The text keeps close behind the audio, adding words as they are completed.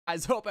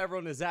Guys, hope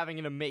everyone is having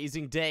an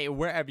amazing day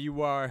wherever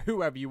you are,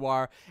 whoever you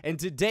are, and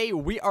today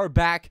we are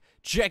back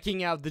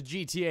checking out the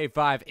GTA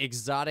 5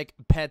 exotic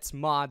pets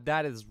mod.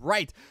 That is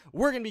right,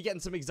 we're going to be getting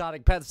some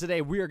exotic pets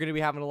today. We are going to be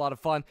having a lot of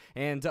fun,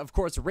 and of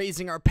course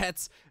raising our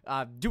pets,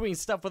 doing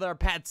stuff with our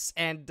pets,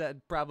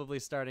 and probably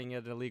starting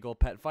an illegal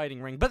pet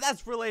fighting ring, but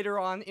that's for later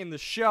on in the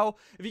show.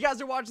 If you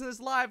guys are watching this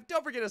live,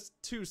 don't forget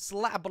to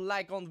slap a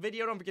like on the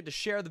video, don't forget to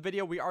share the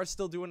video. We are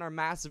still doing our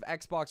massive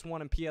Xbox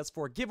One and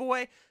PS4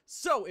 giveaway,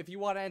 so if you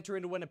want to enter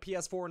in to win a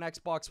PS4 and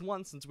Xbox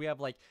One, since we have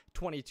like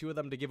 22 of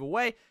them to give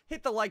away,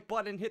 hit the like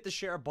button, hit the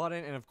share button,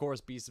 and of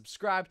course be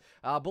subscribed.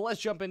 But let's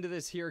jump into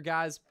this here,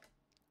 guys.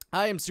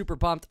 I am super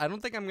pumped. I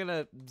don't think I'm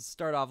gonna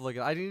start off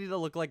looking, I need to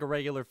look like a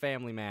regular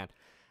family man.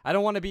 I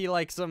don't want to be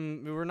like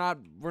some, we're not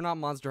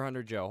Monster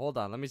Hunter Joe. Hold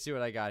on, let me see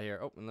what I got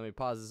here. Oh, and let me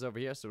pause this over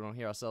here so we don't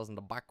hear ourselves in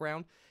the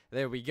background.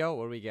 There we go.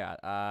 What do we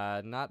got?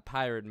 Not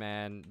Pirate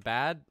Man.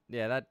 Bad?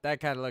 Yeah, that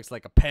kind of looks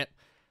like a pet.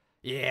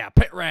 Yeah,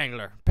 Pet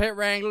Wrangler. Pet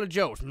Wrangler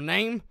Joe's my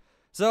name.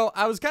 So,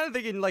 I was kind of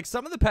thinking, like,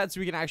 some of the pets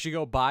we can actually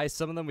go buy.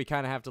 Some of them we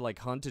kind of have to, like,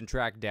 hunt and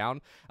track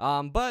down.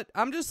 But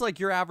I'm just, like,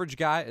 your average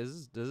guy.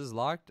 Is this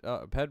locked?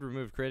 Pet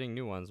removed, creating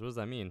new ones. What does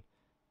that mean?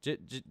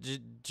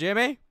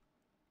 Jimmy?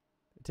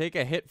 Take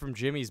a hit from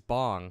Jimmy's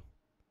bong.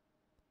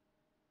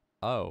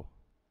 Oh.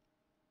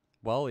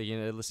 Well, you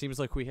know, it seems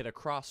like we hit a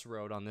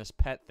crossroad on this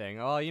pet thing.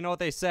 Oh, you know what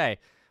they say.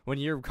 When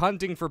you're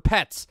hunting for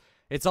pets,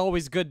 it's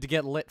always good to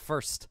get lit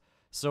first.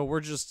 So, we're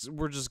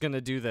just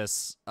gonna do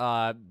this.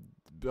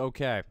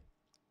 Okay.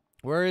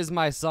 Where is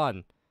my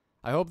son?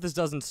 I hope this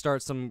doesn't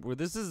start some...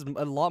 This is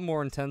a lot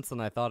more intense than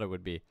I thought it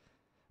would be.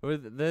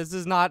 This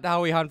is not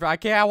how we hunt for...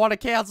 I want to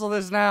cancel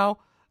this now.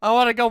 I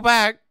want to go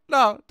back.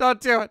 No, don't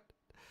do it.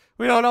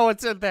 We don't know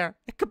what's in there.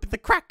 It could be the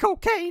crack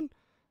cocaine.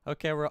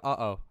 Okay, we're...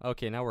 Uh-oh.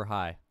 Okay, now we're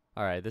high.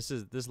 Alright,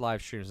 this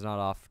live stream is not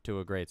off to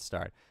a great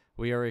start.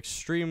 We are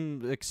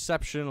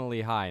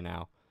exceptionally high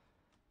now.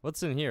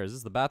 What's in here? Is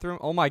this the bathroom?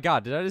 Oh my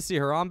god, did I just see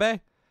Harambe?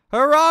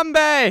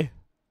 Harambe!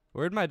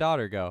 Where'd my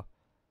daughter go?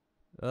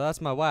 Oh,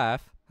 that's my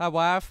wife. Hi,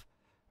 wife.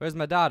 Where's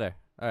my daughter?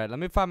 Alright, let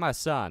me find my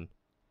son.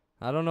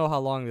 I don't know how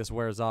long this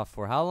wears off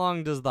for. How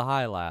long does the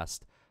high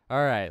last?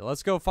 Alright,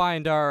 let's go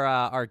find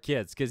our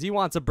kids, because he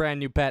wants a brand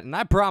new pet, and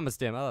I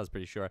promised him. Oh, that was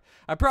pretty short.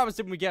 I promised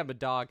him we'd get him a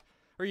dog,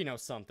 or, you know,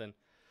 something.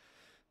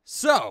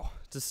 So,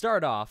 to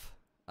start off,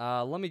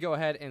 let me go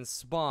ahead and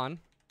spawn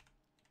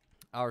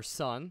our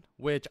son,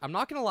 which I'm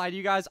not gonna lie to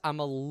you guys, I'm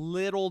a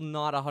little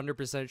not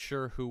 100%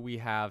 sure who we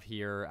have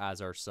here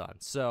as our son.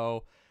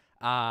 So,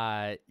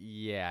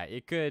 yeah,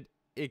 it could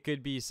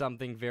be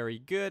something very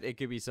good, it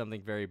could be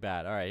something very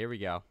bad. All right, here we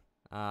go.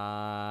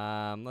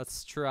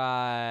 Let's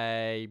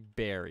try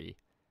Barry.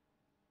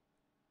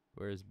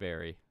 Where's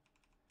Barry?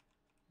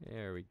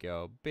 There we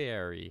go,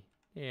 Barry.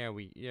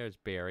 There's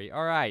Barry.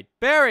 All right,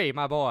 Barry,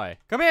 my boy,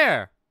 come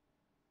here.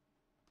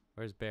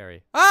 Where's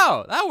Barry?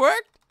 Oh, that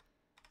worked.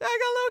 I got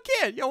a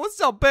little kid. Yo,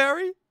 what's up,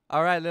 Barry?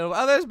 All right,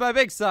 oh, there's my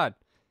big son.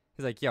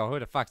 He's like, yo, who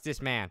the fuck's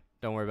this man?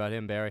 Don't worry about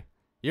him, Barry.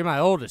 You're my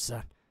oldest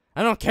son.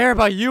 I don't care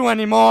about you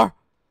anymore.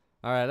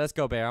 All right, let's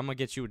go, Barry. I'm gonna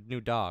get you a new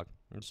dog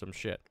or some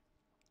shit.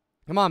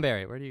 Come on,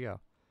 Barry. Where do you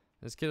go?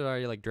 This kid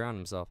already, like, drowned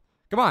himself.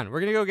 Come on, we're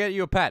gonna go get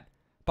you a pet.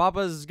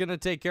 Papa's gonna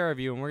take care of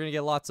you, and we're gonna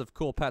get lots of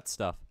cool pet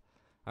stuff.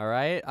 All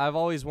right? I've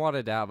always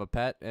wanted to have a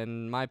pet,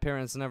 and my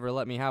parents never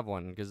let me have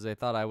one because they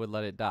thought I would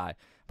let it die.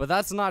 But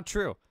that's not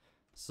true.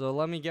 So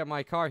let me get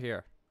my car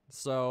here.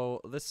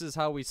 So this is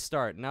how we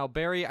start. Now,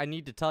 Barry, I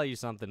need to tell you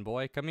something,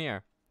 boy. Come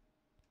here.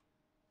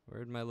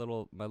 Where'd my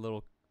little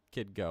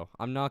kid go?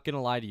 I'm not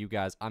gonna lie to you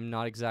guys. I'm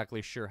not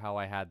exactly sure how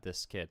I had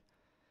this kid.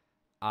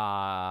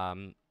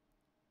 You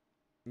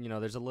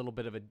know, there's a little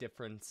bit of a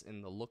difference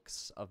in the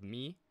looks of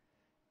me.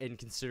 And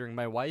considering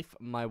my wife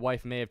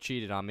may have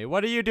cheated on me.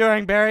 What are you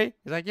doing, Barry?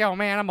 He's like, yo,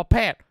 man, I'm a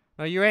pet.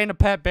 No, you ain't a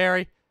pet,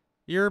 Barry.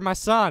 You're my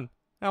son.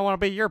 I want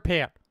to be your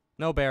pet.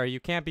 No, Barry, you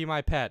can't be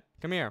my pet.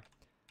 Come here.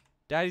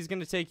 Daddy's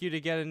gonna take you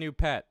to get a new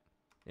pet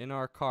in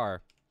our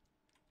car.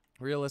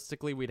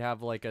 Realistically, we'd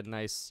have like a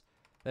nice...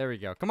 There we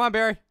go. Come on,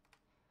 Barry.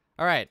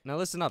 All right, now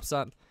listen up,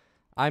 son.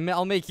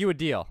 I'll make you a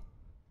deal.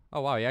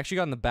 Oh, wow, you actually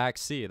got in the back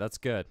seat. That's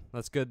good.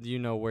 That's good. You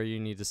know where you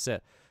need to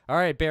sit. All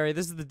right, Barry,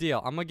 this is the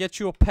deal. I'm gonna get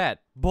you a pet,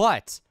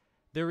 but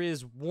there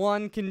is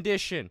one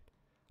condition,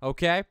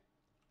 okay?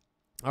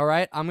 All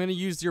right, I'm going to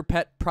use your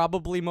pet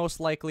probably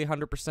most likely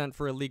 100%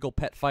 for illegal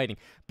pet fighting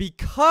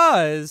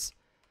because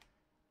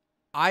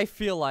I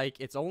feel like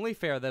it's only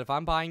fair that if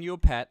I'm buying you a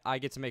pet, I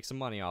get to make some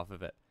money off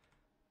of it.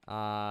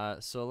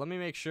 So let me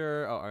make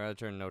sure, oh, I got to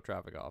turn no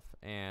traffic off.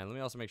 And let me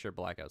also make sure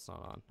blackout's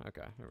not on.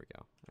 Okay, here we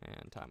go.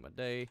 And time of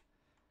day.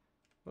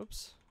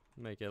 Whoops.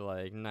 Make it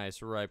like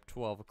nice ripe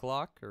 12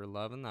 o'clock or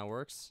 11, that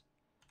works.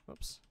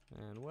 Whoops.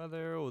 And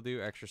weather, we'll do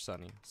extra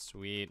sunny.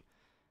 Sweet.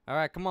 All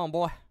right, come on,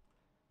 boy.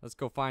 Let's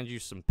go find you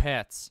some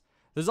pets.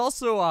 There's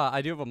also,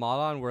 I do have a mod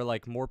on where,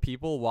 like, more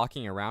people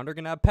walking around are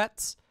gonna have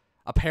pets.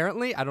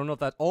 Apparently, I don't know if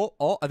that,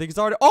 oh, I think it's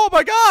already, oh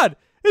my god!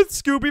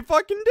 It's Scooby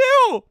fucking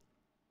Doo!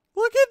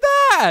 Look at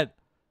that!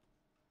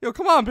 Yo,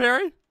 come on,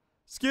 Perry.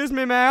 Excuse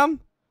me, ma'am.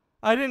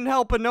 I didn't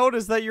help but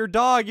notice that your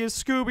dog is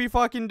Scooby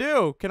fucking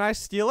Doo. Can I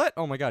steal it?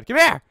 Oh my god. Come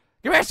here.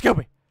 Come here,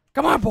 Scooby.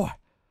 Come on, boy.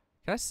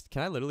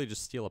 Can I literally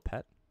just steal a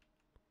pet?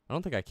 I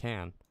don't think I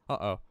can.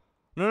 Uh-oh.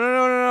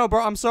 No,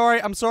 bro. I'm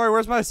sorry.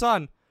 Where's my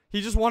son?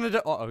 He just wanted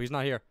to... Uh-oh, he's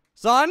not here.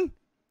 Son?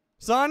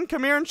 Son,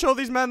 come here and show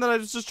these men that I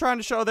was just trying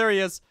to show. There he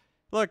is.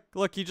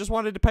 Look, he just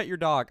wanted to pet your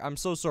dog. I'm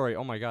so sorry.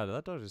 Oh my god, did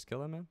that dog just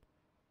kill him, man?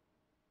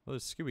 What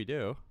does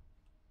Scooby-Doo?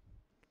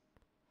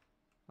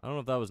 I don't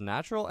know if that was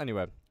natural.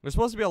 Anyway, there's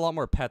supposed to be a lot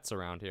more pets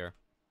around here.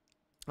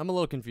 I'm a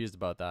little confused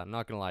about that. I'm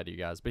not gonna lie to you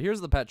guys. But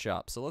here's the pet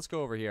shop. So let's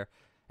go over here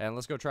and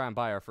let's go try and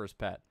buy our first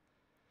pet.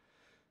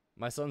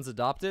 My son's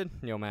adopted?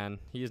 Yo, man,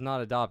 he is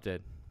not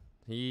adopted.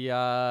 He's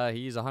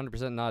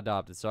 100% not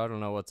adopted, so I don't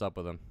know what's up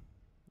with him.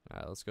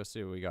 Alright, let's go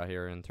see what we got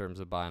here in terms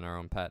of buying our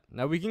own pet.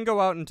 Now, we can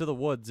go out into the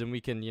woods and we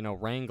can, you know,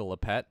 wrangle a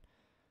pet,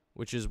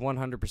 which is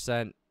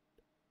 100%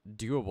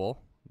 doable.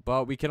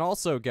 But we can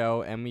also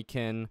go and we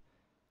can...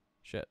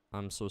 Shit,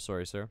 I'm so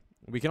sorry, sir.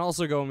 We can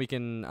also go and we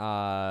can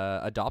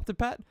adopt a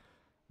pet,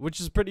 which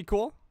is pretty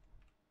cool.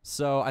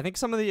 So I think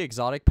some of the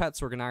exotic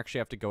pets we're gonna actually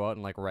have to go out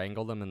and like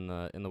wrangle them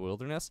in the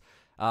wilderness.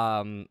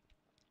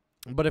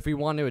 But if we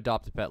want to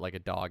adopt a pet like a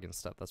dog and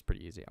stuff, that's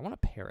pretty easy. I want a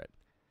parrot.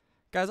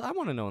 Guys, I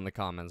want to know in the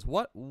comments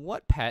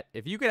what pet,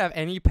 if you could have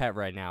any pet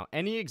right now,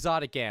 any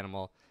exotic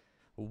animal,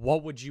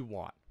 what would you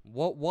want?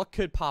 What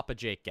could Papa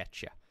Jake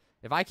get you?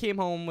 If I came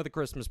home with a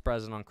Christmas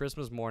present on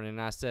Christmas morning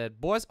and I said,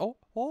 boys, oh,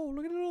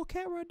 look at the little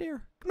cat right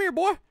there. Come here,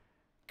 boy.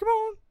 Come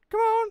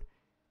on.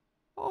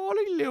 Oh,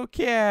 look at the little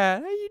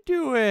cat. How you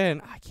doing?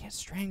 I can't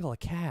strangle a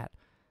cat.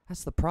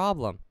 That's the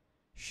problem.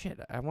 Shit,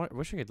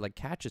 wish I could, like,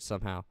 catch it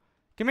somehow.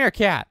 Come here,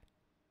 cat.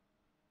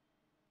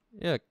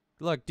 Yeah,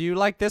 look, do you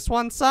like this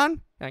one, son?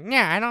 Like,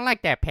 nah, I don't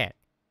like that pet.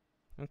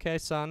 Okay,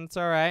 son, it's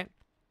alright.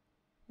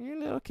 You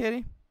little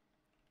kitty.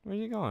 Where are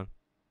you going?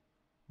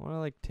 I want to,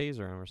 like,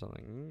 taser him or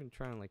something. I'm going to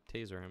try and, like,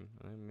 taser him.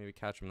 And maybe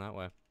catch him that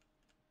way.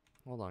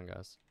 Hold on,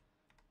 guys.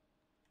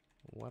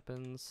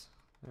 Weapons.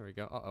 There we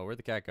go. Uh-oh, where'd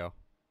the cat go?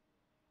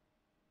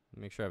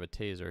 Make sure I have a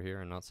taser here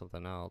and not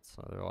something else.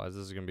 Otherwise,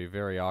 this is going to be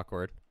very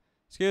awkward.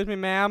 Excuse me,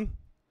 ma'am.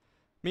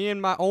 Me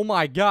and my... Oh,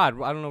 my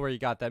God. I don't know where you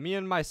got that. Me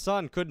and my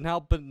son couldn't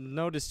help but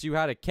notice you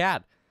had a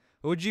cat.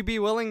 Would you be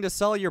willing to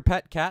sell your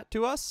pet cat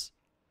to us?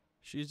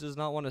 She does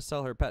not want to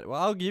sell her pet. Well,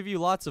 I'll give you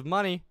lots of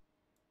money.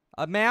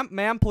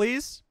 Ma'am,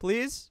 please.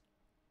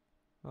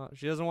 Oh,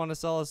 she doesn't want to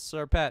sell us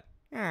our pet.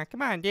 Ah,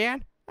 come on,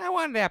 Dad. I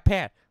want that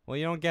pet. Well,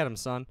 you don't get him,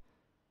 son.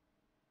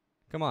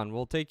 Come on,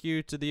 we'll take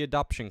you to the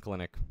adoption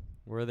clinic,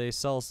 where they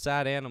sell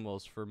sad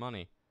animals for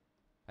money.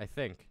 I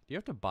think. Do you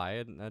have to buy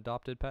an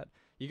adopted pet?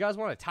 You guys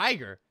want a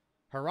tiger?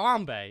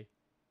 Harambe.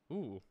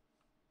 Ooh.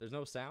 There's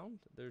no sound?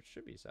 There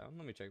should be sound.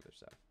 Let me check their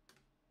sound.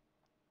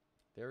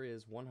 There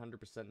is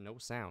 100% no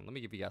sound. Let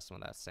me give you guys some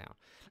of that sound.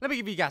 Let me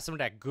give you guys some of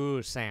that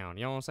good sound.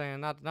 You know what I'm saying?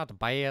 Not the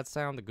bad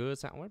sound, the good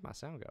sound. Where'd my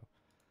sound go?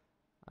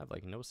 I have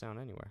like no sound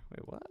anywhere.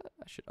 Wait, what?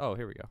 Oh,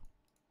 here we go.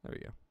 There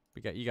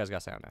we go. You guys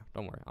got sound now.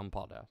 Don't worry. I'm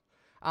apologizing.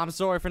 I'm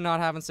sorry for not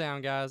having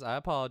sound, guys. I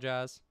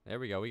apologize. There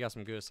we go. We got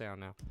some good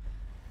sound now.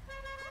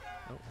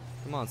 Oh,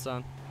 come on,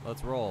 son.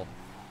 Let's roll.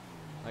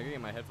 I gotta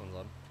get my headphones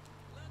on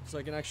so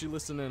I can actually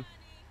listen in.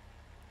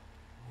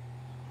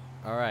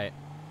 Alright.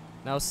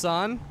 Now,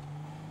 son,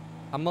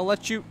 I'm gonna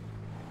let you...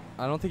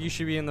 I don't think you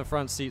should be in the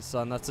front seat,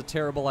 son. That's a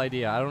terrible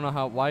idea. I don't know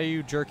how... Why are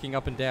you jerking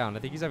up and down? I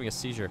think he's having a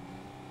seizure.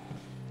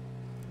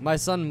 My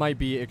son might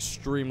be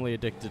extremely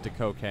addicted to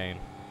cocaine.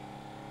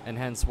 And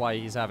hence why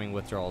he's having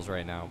withdrawals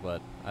right now,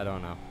 but I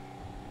don't know.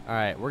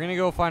 Alright, we're gonna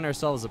go find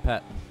ourselves a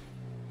pet.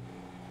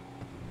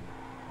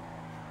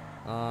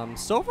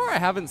 So far I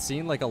haven't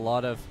seen like a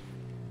lot of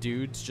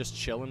dudes just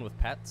chilling with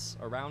pets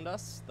around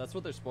us. That's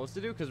what they're supposed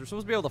to do, because we're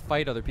supposed to be able to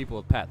fight other people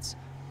with pets.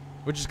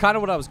 Which is kind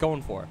of what I was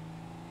going for.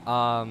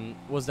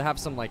 Was to have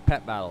some like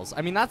pet battles.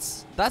 I mean,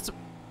 that's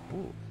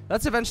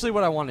eventually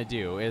what I want to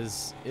do,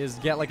 is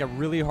get like a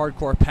really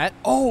hardcore pet.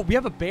 Oh, we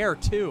have a bear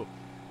too.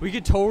 We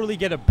could totally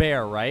get a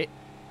bear, right?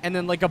 And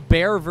then like a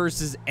bear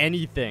versus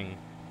anything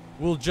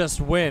will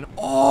just win.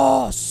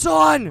 Oh,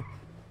 son!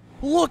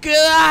 Look at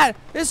that!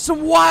 There's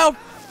some wild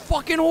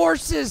fucking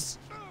horses!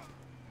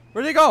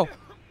 Where'd they go?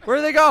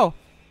 Where'd they go?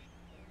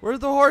 Where's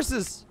the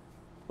horses?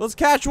 Let's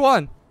catch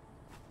one.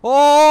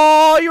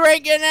 Oh, you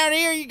ain't getting out of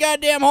here, you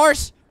goddamn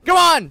horse! Come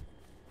on!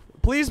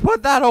 Please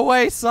put that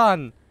away,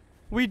 son.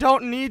 We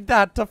don't need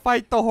that to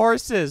fight the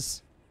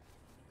horses.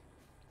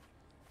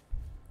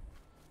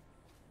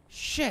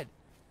 Shit.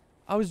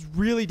 I was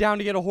really down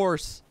to get a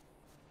horse.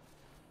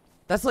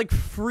 That's like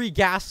free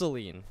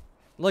gasoline.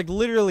 Like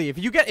literally, if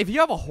you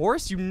have a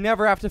horse, you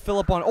never have to fill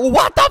up on... Oh,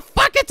 what the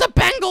fuck? It's a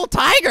Bengal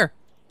tiger!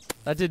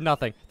 That did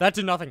nothing. That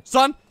did nothing.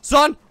 Son,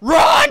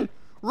 run!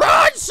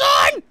 Run,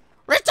 son!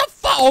 It's a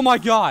oh my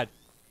god.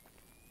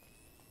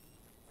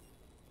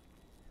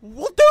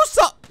 We'll do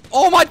something.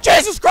 Oh my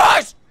Jesus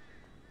Christ!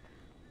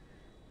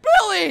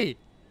 Billy!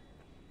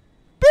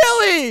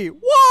 Billy!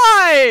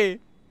 Why?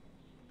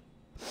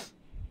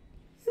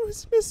 It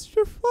was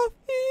Mr.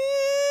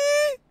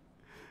 Fluffy.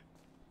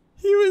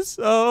 He was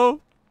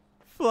so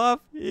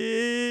fluffy.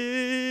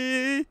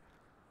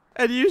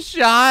 And you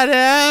shot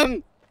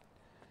him!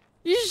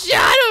 You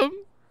shot him!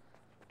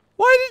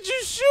 Why did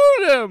you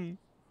shoot him?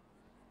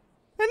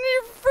 And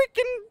you're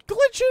freaking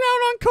glitching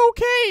out on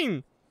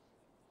cocaine!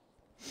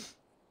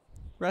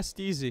 Rest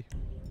easy.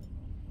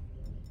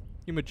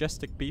 You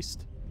majestic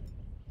beast.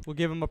 We'll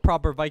give him a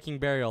proper Viking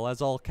burial,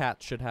 as all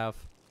cats should have.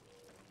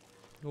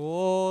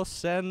 Oh,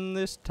 send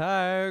this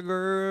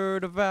tiger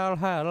to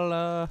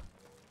Valhalla.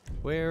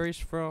 Where he's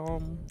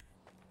from.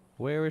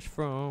 Where he's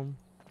from.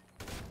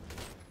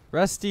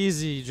 Rest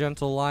easy,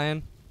 gentle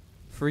lion.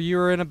 For you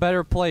are in a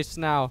better place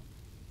now.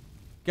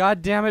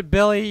 God damn it,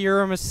 Billy,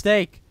 you're a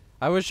mistake.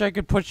 I wish I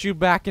could put you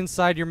back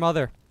inside your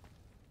mother.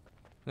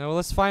 Now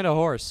let's find a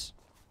horse.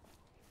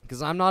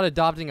 Because I'm not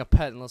adopting a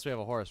pet unless we have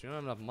a horse. We don't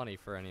have enough money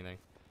for anything.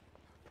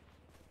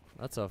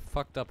 That's a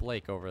fucked up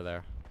lake over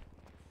there.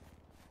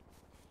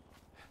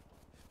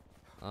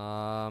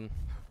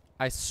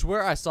 I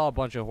swear I saw a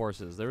bunch of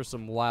horses. There were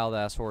some wild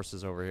ass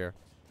horses over here.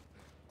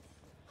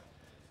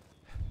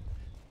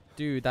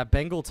 Dude, that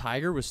Bengal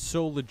tiger was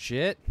so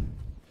legit.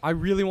 I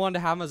really wanted to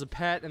have him as a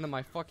pet, and then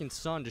my fucking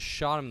son just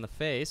shot him in the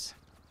face.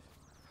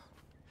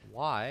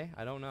 Why?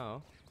 I don't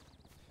know.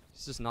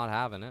 He's just not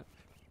having it.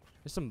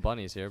 There's some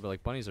bunnies here, but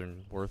like bunnies are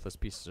worthless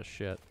pieces of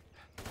shit.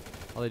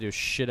 All they do is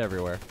shit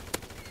everywhere.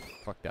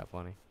 Fuck that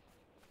bunny.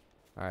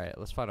 Alright,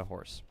 let's find a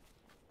horse.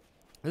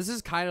 This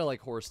is kind of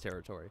like horse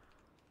territory.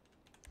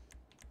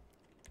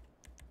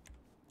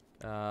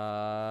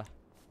 I'm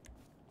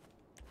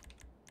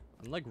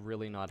like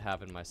really not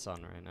having my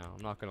son right now.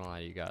 I'm not gonna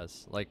lie to you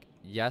guys. Like,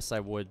 yes, I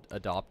would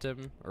adopt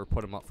him or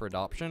put him up for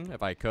adoption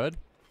if I could.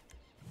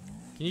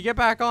 Can you get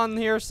back on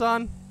here,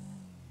 son?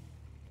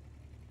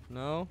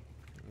 No?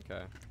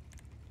 Okay.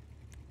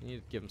 You need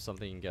to give him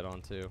something you can get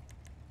on too.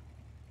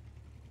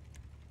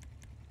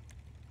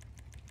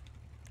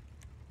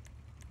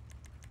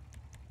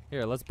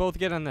 Here, let's both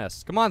get on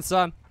this. Come on,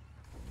 son.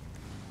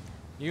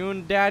 You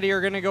and daddy are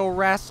gonna go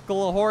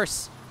rascal a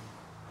horse.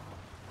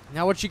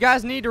 Now, what you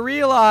guys need to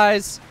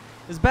realize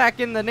is back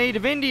in the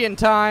native Indian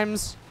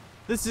times,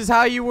 this is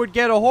how you would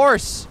get a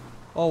horse.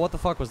 Oh, what the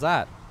fuck was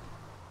that?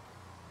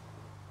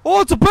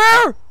 Oh, it's a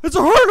bear! It's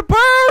a herd of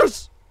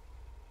bears!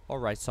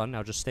 Alright, son,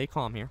 now just stay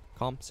calm here.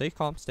 Calm, stay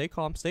calm, stay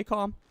calm, stay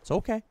calm. It's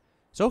okay.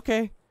 It's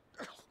okay.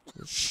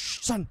 Shh,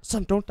 son,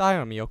 don't die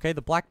on me, okay?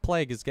 The Black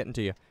Plague is getting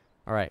to you.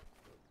 Alright,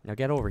 now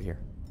get over here.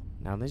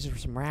 Now, these are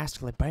some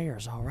rascally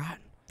bears, alright?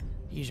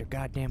 These are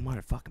goddamn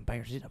motherfucking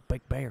bears. These are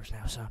big bears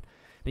now, son.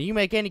 Now, you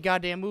make any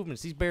goddamn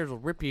movements, these bears will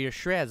rip you to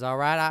shreds,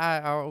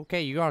 alright?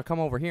 Okay, you gotta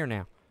come over here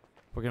now.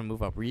 We're gonna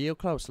move up real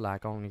close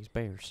like on these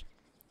bears.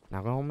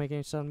 Now, don't make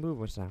any sudden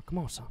movements now. Come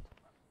on, son.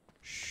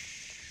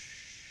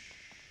 Shh.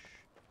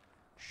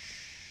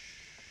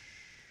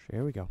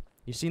 There we go.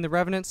 You seen the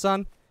Revenant,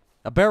 son?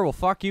 A bear will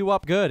fuck you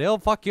up good. It'll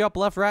fuck you up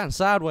left, right, and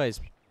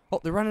sideways. Oh,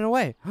 they're running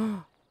away.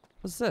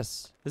 What's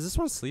this? Is this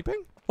one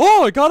sleeping?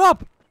 Oh, it got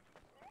up!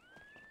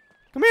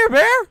 Come here,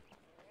 bear!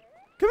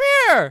 Come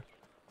here!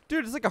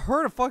 Dude, it's like a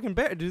herd of fucking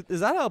bears. Dude, is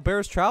that how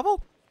bears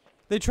travel?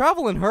 They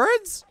travel in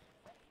herds?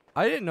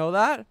 I didn't know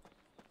that.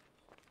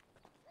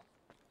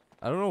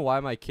 I don't know why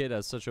my kid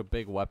has such a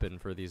big weapon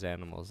for these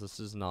animals. This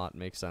does not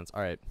make sense.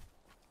 Alright.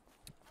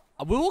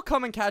 We will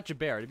come and catch a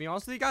bear. To be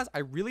honest with you guys, I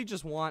really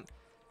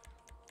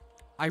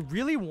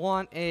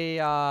want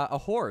a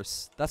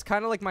horse. That's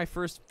kind of like my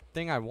first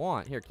thing I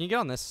want. Here, can you get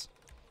on this?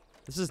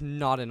 This is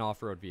not an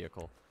off-road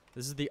vehicle.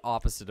 This is the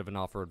opposite of an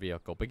off-road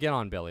vehicle. But get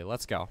on, Billy.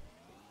 Let's go.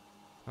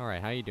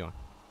 Alright, how you doing?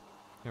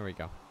 Here we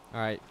go.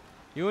 Alright.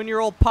 You and your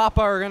old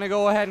papa are going to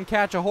go ahead and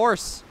catch a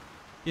horse.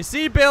 You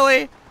see,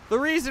 Billy? The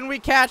reason we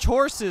catch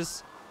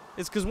horses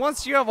is because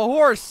once you have a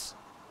horse,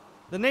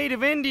 the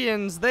native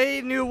Indians,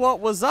 they knew what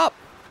was up.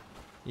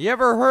 You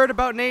ever heard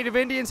about native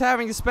Indians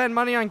having to spend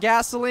money on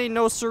gasoline?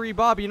 No, siree,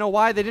 Bob. You know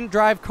why? They didn't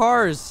drive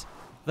cars.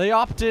 They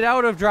opted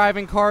out of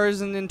driving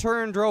cars and in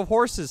turn drove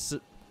horses.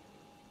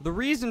 The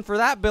reason for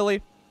that,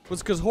 Billy,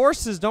 was because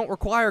horses don't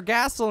require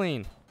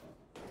gasoline.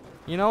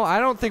 You know, I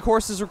don't think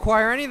horses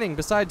require anything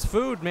besides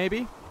food,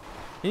 maybe.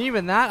 And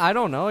even that, I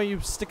don't know.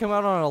 You stick them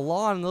out on a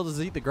lawn and they'll just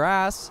eat the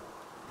grass.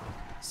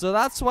 So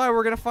that's why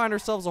we're going to find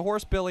ourselves a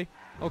horse, Billy.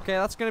 Okay,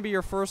 that's going to be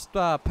your first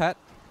pet.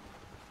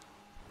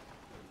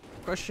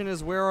 Question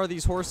is, where are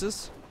these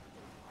horses?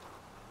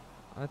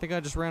 I think I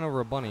just ran over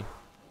a bunny.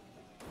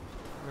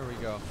 There we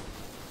go.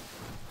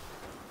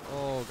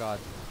 Oh, God.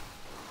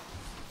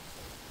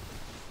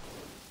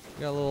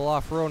 Got a little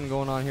off-roading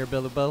going on here,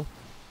 Billy Bill.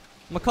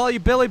 I'm going to call you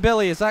Billy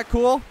Billy. Is that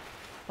cool?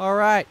 All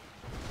right.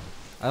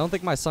 I don't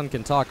think my son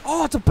can talk.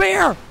 Oh, it's a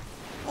bear!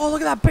 Oh,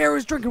 look at that bear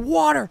who's drinking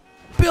water.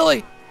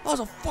 Billy! That was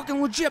a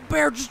fucking legit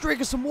bear just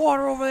drinking some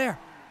water over there.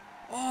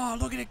 Oh,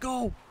 look at it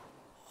go.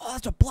 Oh,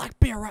 that's a black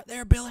bear right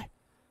there, Billy.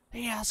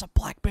 Yeah, that's a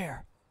black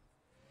bear.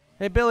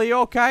 Hey, Billy, you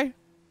okay?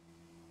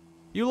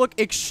 You look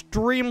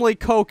extremely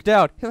coked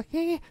out. He's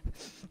like,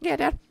 yeah,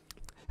 Dad.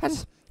 I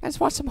just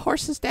want some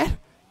horses, Dad.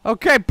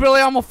 Okay,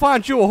 Billy, I'm gonna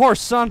find you a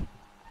horse, son.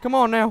 Come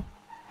on now.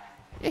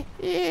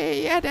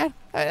 Yeah, Dad.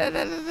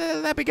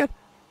 That'd be good.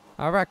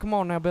 All right, come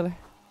on now, Billy.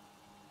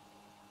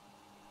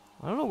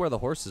 I don't know where the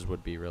horses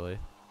would be, really.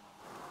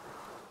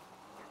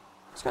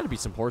 There's got to be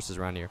some horses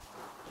around here.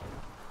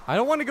 I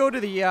don't want to go to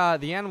the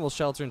animal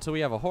shelter until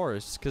we have a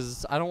horse,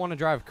 because I don't want to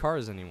drive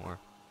cars anymore.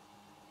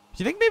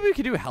 Do you think maybe we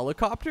could do a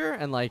helicopter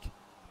and, like,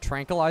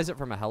 tranquilize it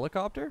from a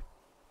helicopter?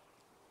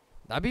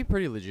 That'd be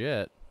pretty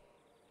legit.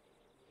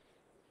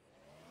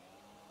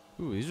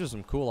 Ooh, these are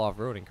some cool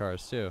off-roading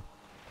cars, too.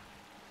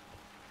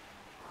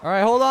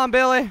 Alright, hold on,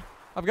 Billy.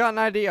 I've got an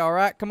idea,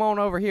 alright? Come on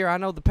over here. I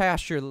know the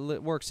pasture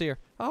that works here.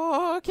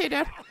 Oh, okay,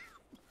 Dad.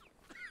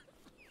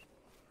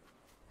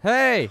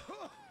 Hey!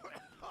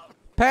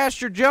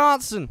 Pastor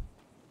Johnson!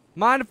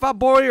 Mind if I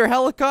borrow your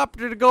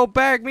helicopter to go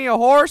bag me a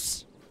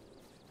horse?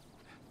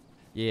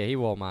 Yeah, he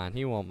won't mind.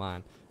 He won't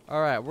mind.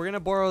 Alright, we're gonna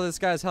borrow this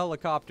guy's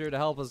helicopter to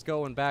help us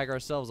go and bag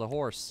ourselves a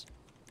horse.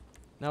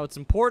 Now, it's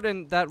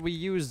important that we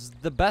use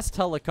the best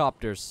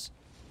helicopters.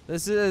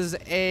 This is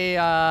a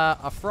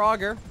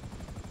Frogger.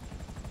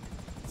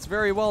 It's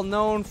very well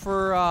known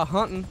for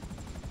hunting.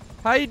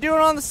 How you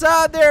doing on the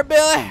side there,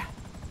 Billy?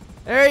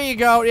 There you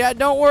go. Yeah,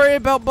 don't worry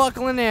about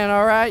buckling in,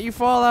 alright? You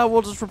fall out,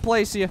 we'll just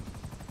replace you.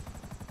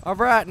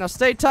 Alright, now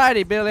stay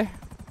tidy, Billy.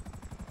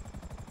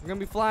 We're gonna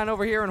be flying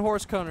over here in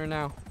horse country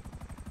now.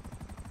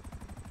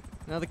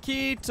 Now, the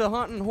key to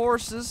hunting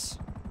horses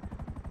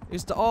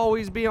is to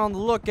always be on the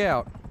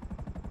lookout.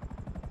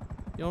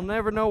 You'll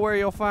never know where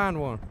you'll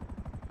find one.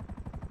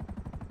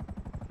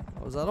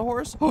 Oh, is that a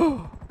horse?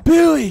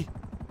 Billy!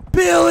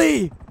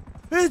 Billy!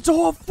 It's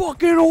a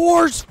fucking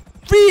horse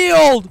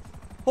field!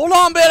 Hold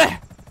on, Billy!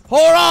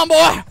 Hold on,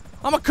 boy!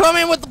 I'm gonna come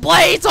in with the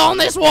blades on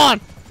this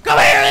one! Come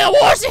here, little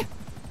horsey!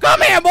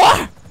 Come here,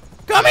 boy!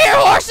 Come here,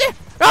 horsey!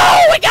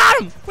 Oh, we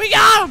got him! We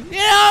got him!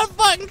 Get out of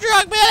the fucking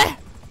truck, Billy!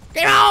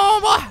 Get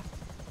on, boy!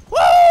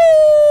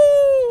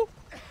 Woo!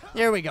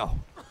 There we go.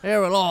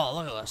 There we go.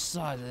 Look at the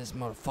size of this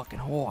motherfucking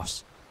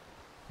horse.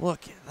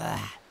 Look at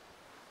that.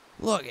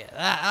 Look at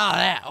that. Oh,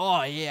 that.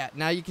 Oh, yeah.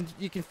 Now you can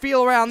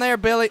feel around there,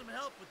 Billy. Some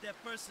help with that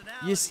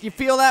personality. You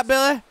feel that,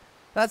 Billy?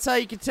 That's how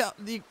you can tell.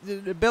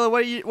 Billy,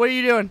 what are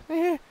you doing?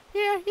 Yeah,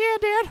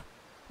 Dad.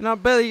 Now,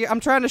 Billy, I'm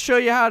trying to show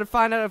you how to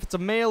find out if it's a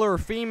male or a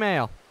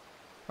female.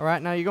 All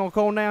right, now you're gonna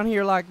go down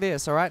here like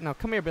this. All right, now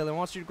come here, Billy. I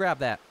want you to grab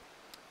that.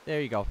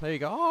 There you go. There you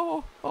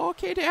go. Oh,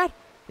 okay, Dad.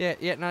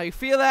 Yeah. Now you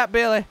feel that,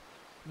 Billy?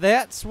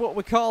 That's what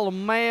we call a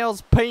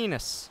male's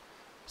penis.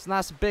 It's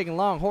nice and big and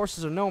long.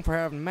 Horses are known for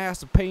having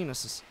massive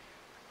penises.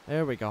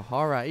 There we go.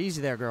 All right,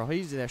 easy there, girl.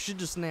 Easy there. She's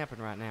just snapping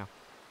right now.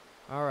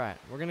 All right,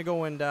 we're gonna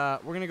go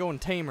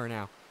and tame her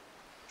now.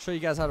 Show you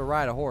guys how to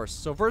ride a horse.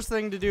 So first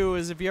thing to do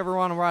is, if you ever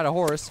want to ride a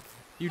horse,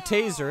 you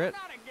taser it.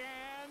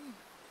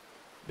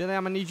 Billy,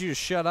 I'm gonna need you to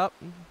shut up.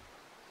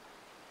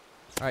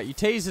 All right, you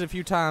tase it a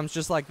few times,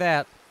 just like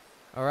that.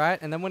 All right,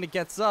 and then when it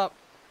gets up,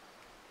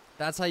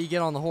 that's how you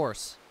get on the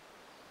horse.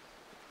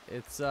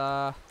 It's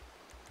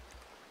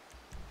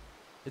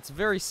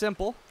very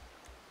simple.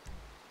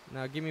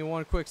 Now give me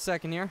one quick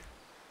second here.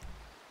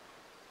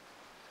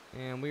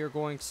 And we are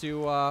going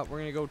to, we're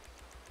going to go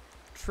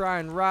try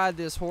and ride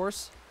this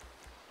horse.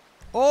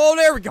 Oh,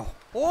 there we go.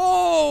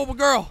 Oh,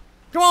 girl.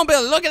 Come on,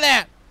 Billy, look at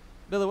that.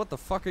 Billy, what the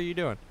fuck are you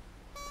doing?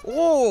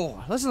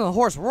 Oh, listen to the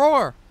horse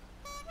roar.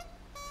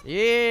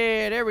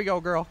 Yeah, there we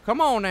go, girl.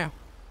 Come on now.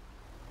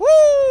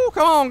 Woo,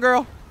 come on,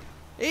 girl.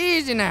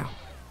 Easy now.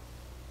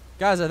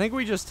 Guys, I think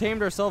we just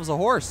tamed ourselves a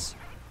horse.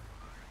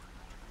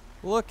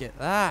 Look at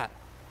that.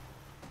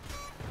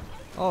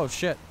 Oh,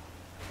 shit.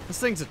 This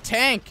thing's a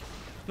tank.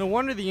 No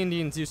wonder the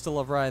Indians used to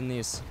love riding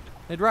these.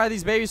 They'd ride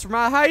these babies for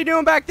miles. How you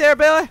doing back there,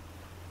 Billy?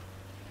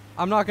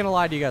 I'm not going to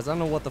lie to you guys. I don't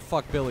know what the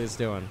fuck Billy is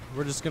doing.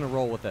 We're just going to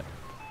roll with it.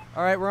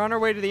 All right, we're on our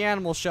way to the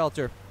animal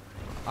shelter.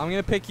 I'm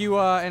going to pick you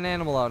an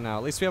animal out now.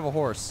 At least we have a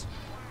horse.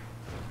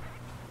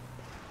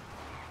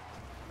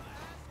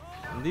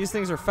 And these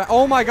things are fat.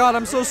 Oh, my God.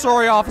 I'm so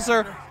sorry,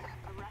 officer.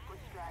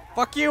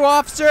 Fuck you,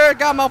 officer. I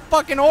got my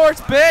fucking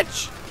horse,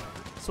 bitch.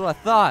 That's what I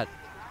thought.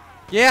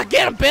 Yeah,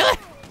 get him, Billy.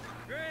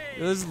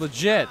 This is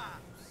legit.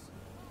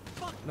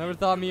 Never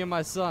thought me and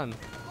my son.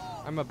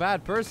 I'm a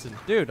bad person.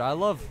 Dude, I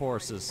love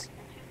horses.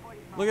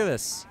 Look at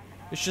this.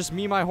 It's just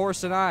me, my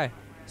horse, and I.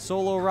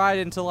 Solo ride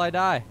until I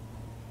die.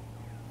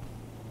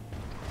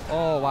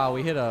 Oh, wow.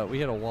 We hit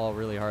a wall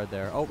really hard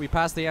there. Oh, we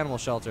passed the animal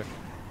shelter.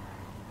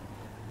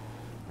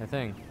 I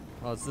think.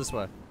 Oh, it's this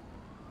way.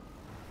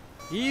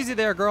 Easy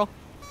there, girl.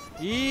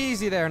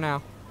 Easy there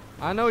now.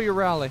 I know you're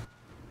rally.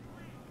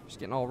 Just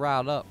getting all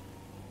riled up.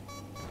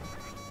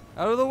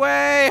 Out of the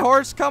way!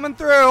 Horse coming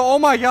through! Oh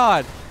my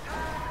God!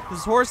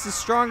 This horse is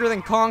stronger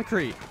than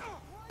concrete.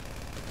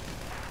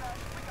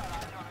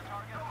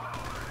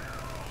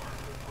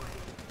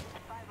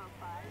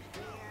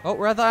 Oh,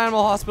 we're at the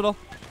animal hospital.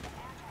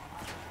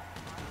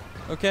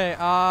 Okay,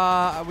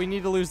 we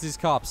need to lose these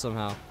cops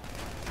somehow.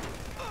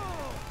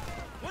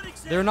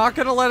 They're not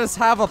gonna let us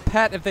have a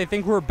pet if they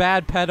think we're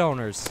bad pet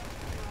owners.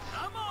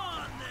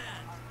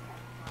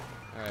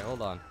 Alright,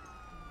 hold on.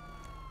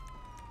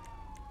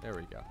 There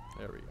we go.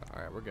 There we go.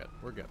 Alright, we're good.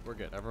 We're good. We're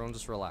good. Everyone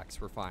just relax.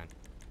 We're fine.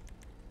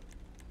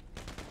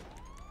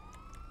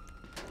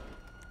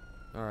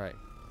 Alright.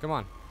 Come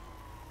on.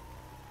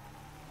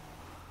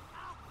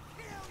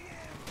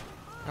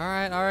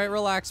 Alright,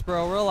 relax,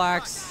 bro,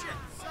 relax.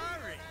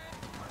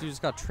 Dude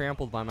just got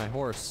trampled by my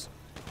horse.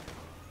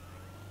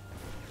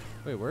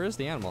 Wait, where is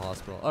the animal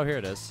hospital? Oh, here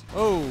it is.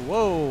 Oh,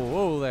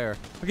 whoa there.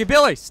 Okay,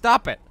 Billy,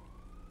 stop it.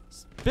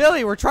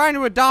 Billy, we're trying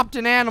to adopt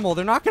an animal.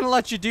 They're not going to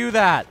let you do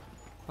that.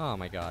 Oh,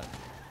 my God.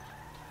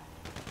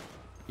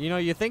 You know,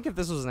 you think if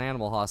this was an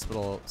animal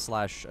hospital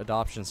 /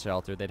 adoption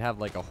shelter, they'd have,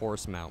 like, a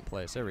horse mount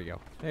place. There we go.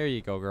 There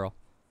you go, girl.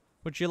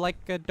 Would you like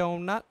a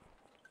donut?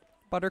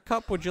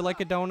 Buttercup, would you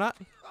like a donut?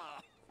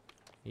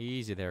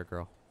 Easy there,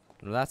 girl.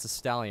 No, that's a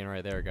stallion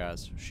right there,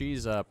 guys.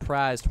 She's a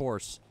prized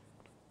horse.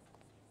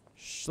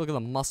 Look at the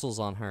muscles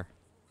on her.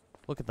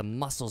 Look at the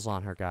muscles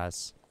on her,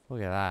 guys.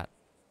 Look at that.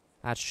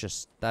 That's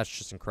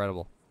just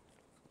incredible.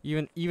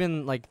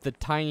 Even like the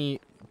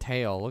tiny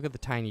tail. Look at the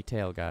tiny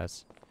tail,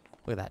 guys.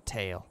 Look at that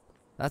tail.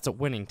 That's a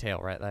winning tail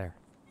right there.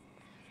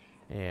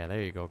 Yeah,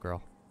 there you go,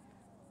 girl.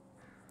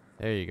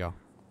 There you go.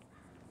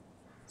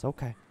 It's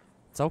okay.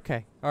 It's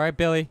okay. All right,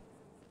 Billy.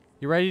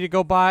 You ready to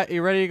go buy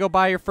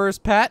your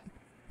first pet?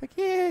 Like,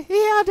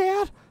 yeah,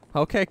 Dad.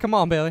 Okay, come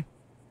on, Billy.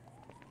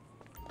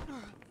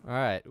 All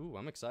right. Ooh,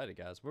 I'm excited,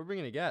 guys. What are we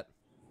gonna get?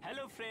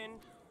 Hello, friend.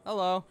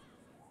 Hello.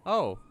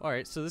 Oh, all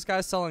right. So this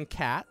guy's selling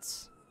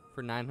cats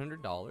for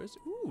 $900.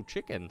 Ooh,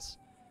 chickens.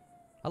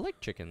 I like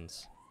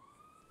chickens.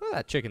 Look at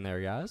that chicken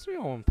there, guys. We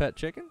want a pet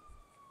chicken.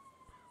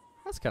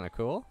 That's kind of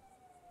cool.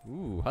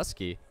 Ooh,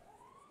 husky.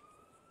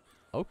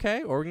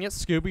 Okay, or we can get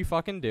Scooby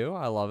fucking Doo.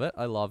 I love it.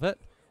 I love it.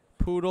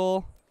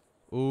 Poodle.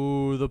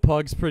 Ooh, the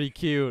pug's pretty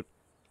cute.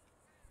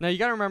 Now, you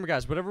gotta remember,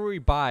 guys, whatever we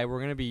buy, we're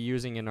gonna be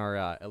using in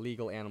our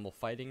illegal animal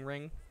fighting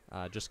ring.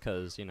 Just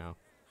because, you know,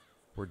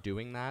 we're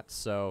doing that.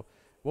 So,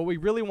 what we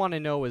really want to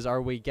know is,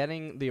 are we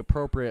getting the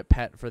appropriate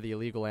pet for the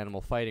illegal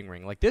animal fighting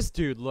ring? Like, this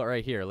dude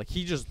right here, like,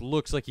 he just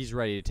looks like he's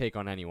ready to take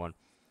on anyone.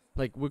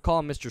 Like, we call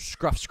him Mr.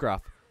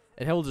 Scruff,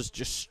 and he'll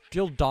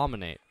still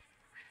dominate.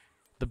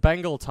 The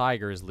Bengal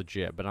tiger is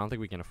legit, but I don't think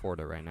we can afford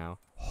it right now.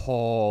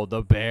 Oh,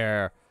 the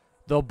bear.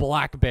 The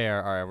black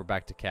bear. All right, we're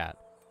back to cat.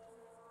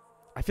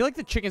 I feel like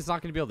the chicken's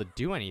not going to be able to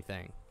do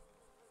anything.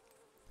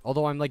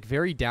 Although I'm, like,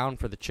 very down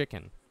for the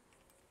chicken.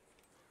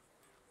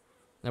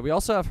 Now, we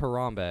also have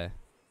Harambe.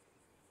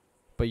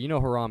 But you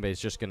know Harambe is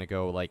just going to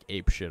go, like,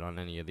 apeshit on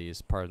any of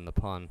these. Pardon the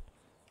pun.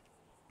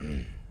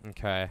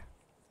 Okay.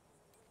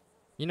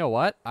 You know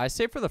what? I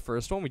say for the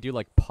first one, we do,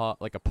 like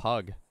a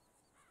pug.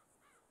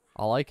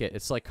 I like it.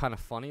 It's, like, kind of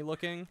funny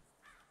looking.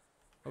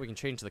 Oh, we can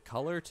change the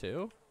color,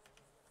 too.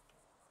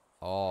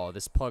 Oh,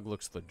 this pug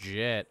looks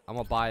legit. I'm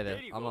gonna buy this.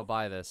 I'm gonna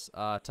buy this.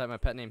 Type my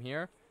pet name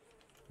here.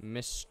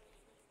 Mr.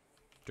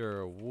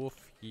 Woof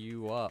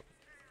you up.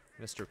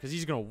 Because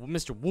he's gonna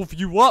Mr. Woof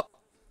you up.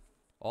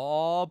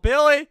 Oh,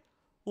 Billy.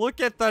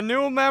 Look at the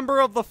new member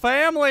of the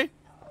family.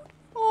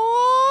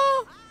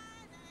 Oh.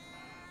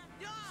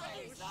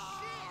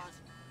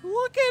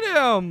 Look at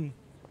him.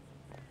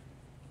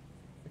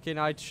 Okay,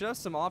 now I should have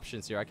some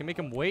options here. I can make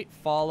him wait,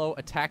 follow,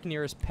 attack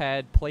nearest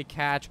pet, play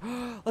catch.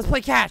 Let's play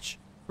catch.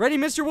 Ready,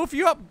 Mr. Wolf,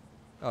 you up?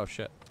 Oh,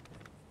 shit.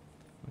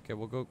 Okay,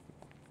 we'll go.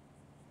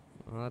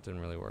 Oh, that didn't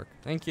really work.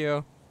 Thank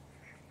you.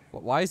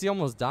 Why is he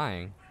almost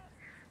dying?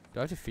 Do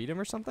I have to feed him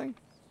or something?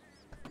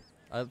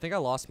 I think I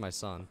lost my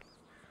son.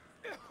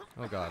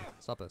 Oh, God.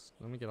 Stop this.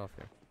 Let me get off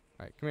here.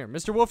 All right, come here.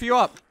 Mr. Wolf, you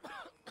up?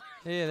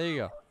 Yeah, there you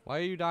go. Why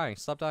are you dying?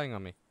 Stop dying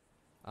on me.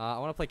 I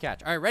want to play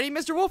catch. All right, ready,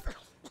 Mr. Wolf?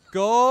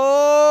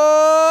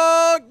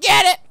 Go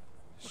get it!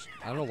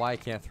 I don't know why I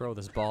can't throw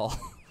this ball.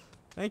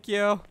 Thank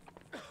you.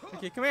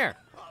 Okay, come here.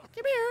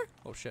 Come here.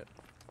 Oh, shit.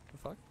 What the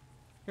fuck?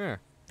 Come here.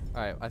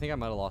 Alright, I think I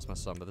might have lost my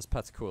son, but this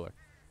pet's cooler.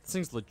 This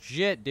thing's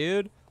legit,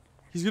 dude.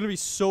 He's gonna be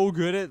so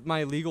good at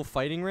my legal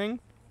fighting ring.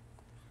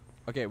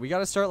 Okay, we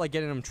gotta start, like,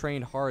 getting him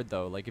trained hard,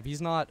 though. Like, if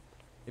he's not,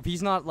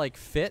 like,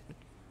 fit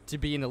to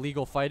be an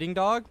illegal fighting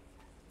dog.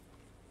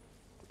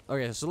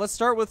 Okay, so let's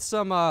start with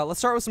some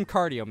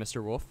cardio,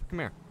 Mr. Wolf. Come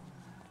here.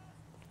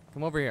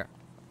 Come over here.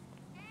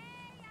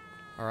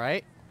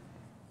 Alright.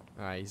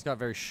 Alright, he's got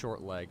very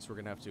short legs. We're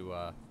gonna have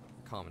to,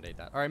 accommodate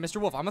that. All right, Mr.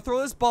 Wolf, I'm gonna throw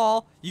this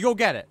ball. You go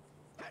get it.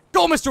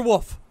 Go, Mr.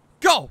 Wolf.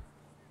 Go.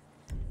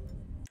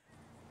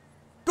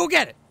 Go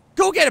get it.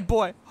 Go get it,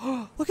 boy.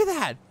 Look at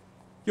that.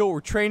 Yo,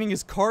 we're training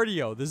his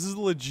cardio. This is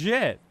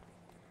legit.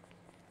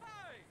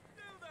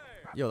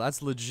 Yo,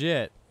 that's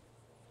legit.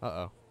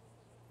 Uh-oh.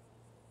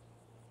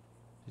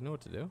 Do you know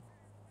what to do?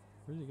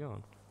 Where's he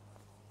going?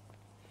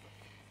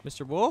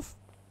 Mr. Wolf?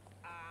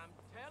 I'm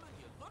telling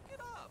you, look it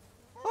up.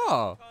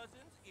 Oh.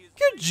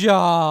 Good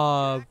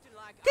job.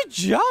 Good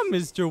job,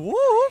 Mr.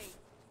 Wolf.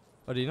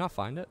 Oh, did he not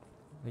find it?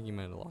 I think he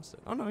might have lost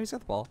it. Oh, no, he's got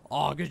the ball.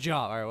 Oh, good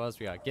job. All right, what else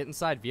we got? Get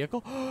inside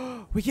vehicle.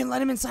 We can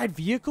let him inside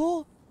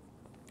vehicle?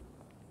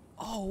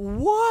 Oh,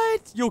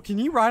 what? Yo, can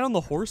he ride on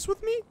the horse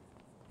with me?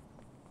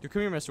 Yo,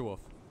 come here, Mr. Wolf.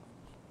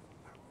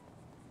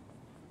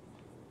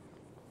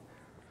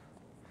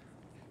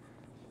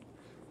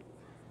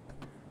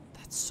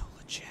 That's so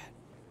legit.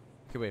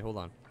 Okay, wait, hold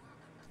on.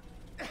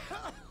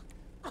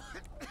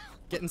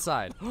 Get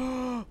inside.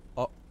 Oh.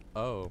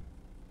 Oh.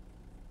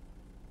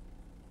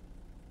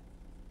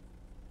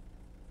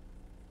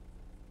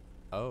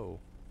 Oh.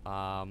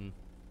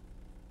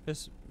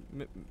 Mr.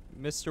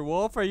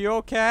 Wolf, are you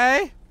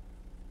okay?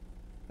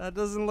 That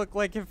doesn't look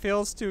like it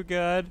feels too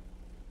good.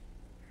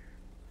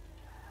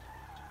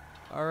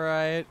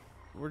 Alright.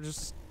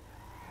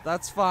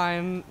 That's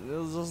fine.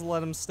 We'll just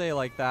let him stay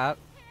like that.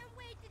 Can't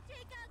wait to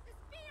take out the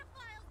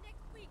pedophiles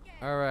next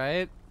weekend.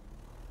 Alright.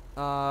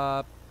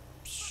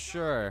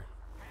 Sure.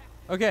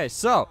 Okay,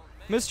 so,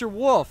 Mr.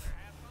 Wolf,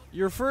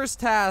 your first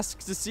task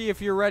to see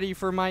if you're ready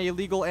for my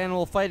illegal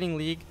animal fighting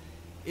league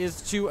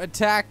is to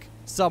attack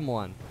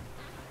someone.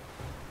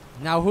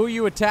 Now, who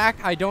you attack,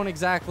 I don't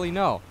exactly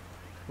know.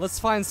 Let's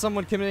find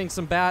someone committing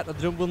some bad.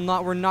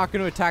 We're not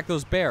going to attack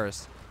those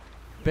bears.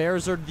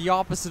 Bears are the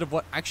opposite of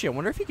what. Actually, I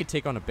wonder if he could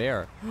take on a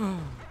bear.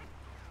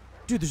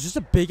 Dude, there's just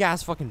a big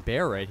ass fucking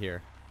bear right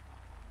here.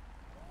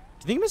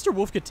 Do you think Mr.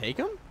 Wolf could take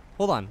him?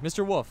 Hold on,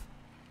 Mr. Wolf.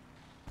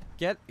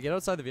 Get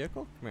outside the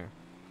vehicle. Come here.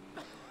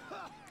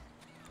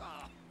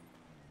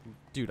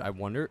 Dude, I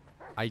wonder.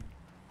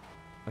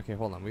 Okay,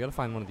 hold on. We gotta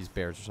find one of these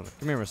bears or something.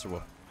 Come here, Mr.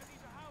 Wolf.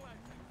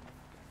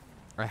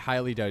 I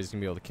highly doubt he's gonna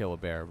be able to kill a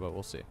bear, but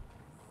we'll see.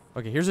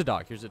 Okay, here's a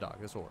dog. Here's a dog.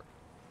 This will work.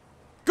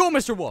 Go,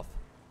 Mr. Wolf!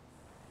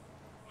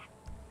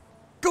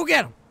 Go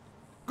get him!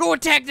 Go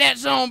attack that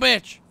son of a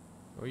bitch!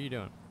 What are you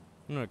doing?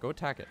 No, go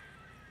attack it.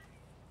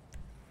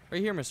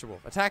 Right here, Mr.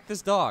 Wolf. Attack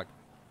this dog.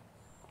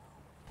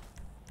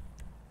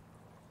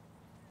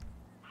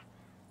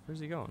 Where's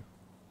he going?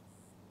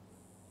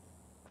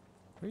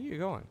 Where are you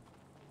going?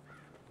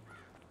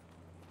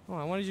 Oh,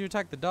 I wanted you to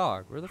attack the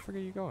dog. Where the frick are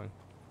you going?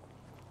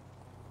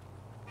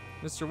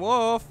 Mr.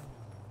 Wolf!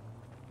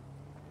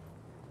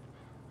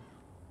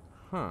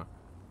 Huh.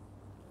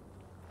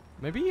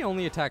 Maybe he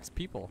only attacks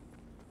people.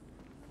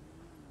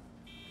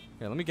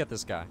 Here, let me get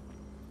this guy.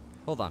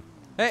 Hold on.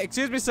 Hey,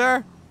 excuse me,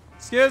 sir!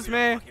 Excuse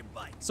me!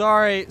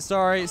 Sorry.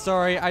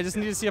 I just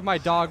need to see if my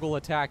dog will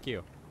attack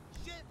you.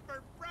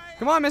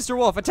 Come on, Mr.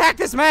 Wolf, attack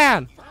this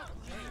man!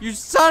 You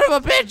son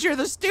of a bitch, you're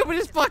the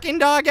stupidest fucking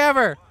dog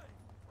ever!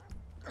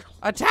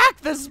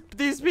 Attack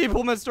these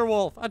people, Mr.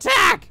 Wolf!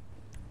 Attack!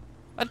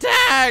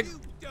 Attack!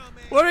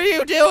 What are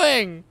you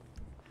doing?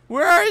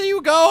 Where are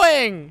you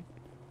going?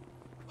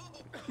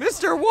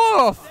 Mr.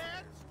 Wolf!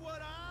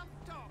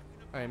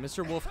 Alright,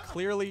 Mr. Wolf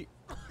clearly...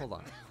 Hold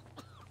on.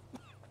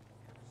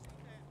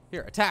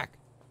 Here, attack!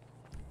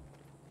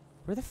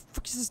 Where the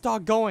fuck is this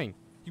dog going?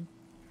 You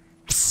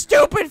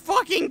stupid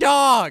fucking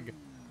dog!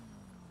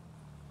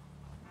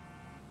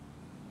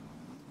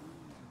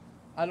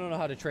 I don't know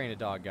how to train a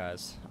dog,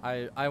 guys.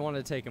 I want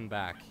to take him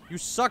back. You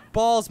suck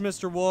balls,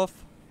 Mr.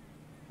 Wolf.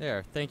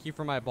 There, thank you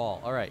for my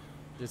ball. Alright.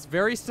 It's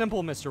very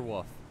simple, Mr.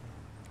 Wolf.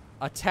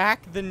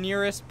 Attack the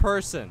nearest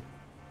person.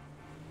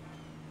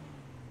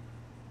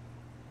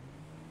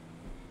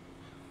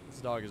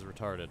 This dog is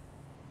retarded.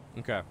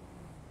 Okay.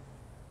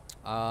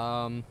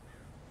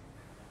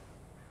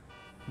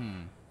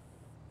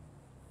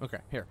 Okay,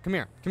 here. Come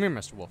here. Come here,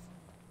 Mr. Wolf.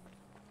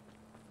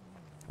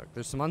 Look,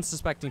 there's some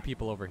unsuspecting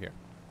people over here.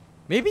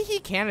 Maybe he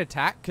can't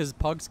attack because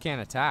pugs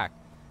can't attack.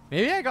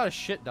 Maybe I got a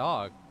shit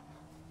dog.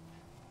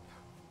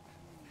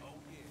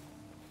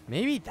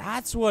 Maybe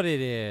that's what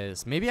it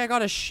is. Maybe I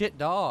got a shit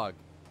dog.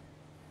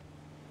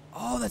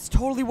 Oh, that's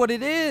totally what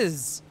it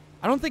is.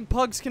 I don't think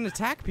pugs can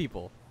attack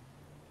people.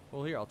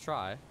 Well, here, I'll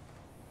try.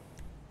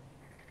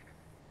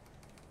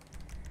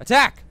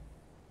 Attack!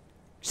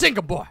 Sink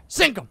him, boy!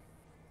 Sink him!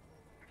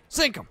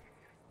 Sink him!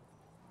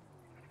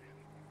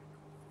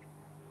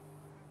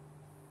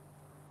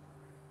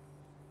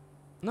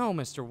 No,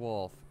 Mr.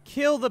 Wolf.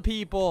 Kill the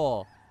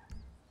people!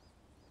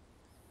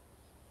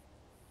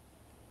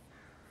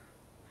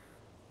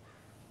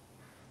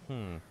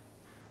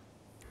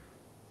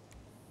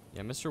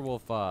 Yeah, Mr.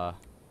 Wolf,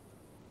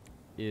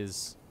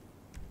 is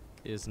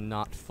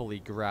not fully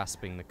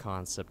grasping the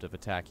concept of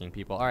attacking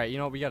people. Alright, you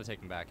know what? We gotta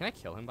take him back. Can I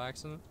kill him by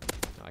accident?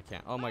 No, I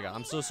can't. Oh my god.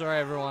 I'm so sorry,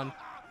 everyone.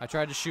 I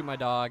tried to shoot my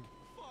dog.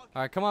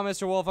 Alright, come on,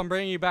 Mr. Wolf. I'm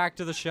bringing you back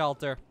to the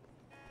shelter.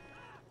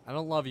 I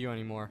don't love you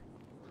anymore.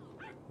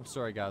 I'm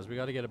sorry, guys. We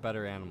gotta get a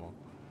better animal.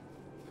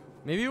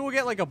 Maybe we'll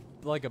get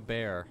like a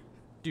bear.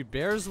 Dude,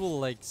 bears will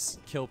like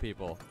kill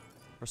people.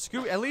 Or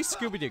at least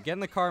Scooby-Doo. Get in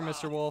the car,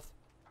 Mr. Wolf.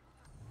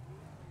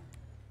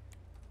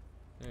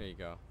 There you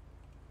go.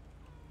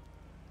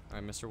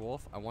 Alright, Mr.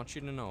 Wolf, I want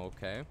you to know,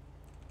 okay?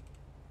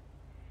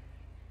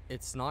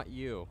 It's not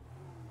you.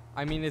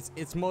 I mean,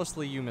 it's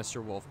mostly you,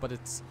 Mr. Wolf, but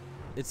it's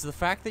the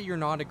fact that you're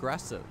not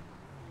aggressive.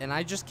 And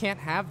I just can't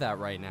have that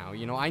right now.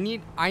 You know, I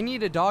need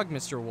a dog,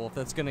 Mr. Wolf,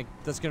 that's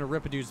gonna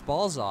rip a dude's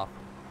balls off.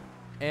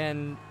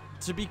 And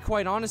to be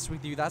quite honest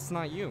with you, that's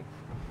not you.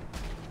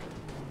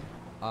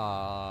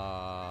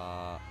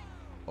 Oh.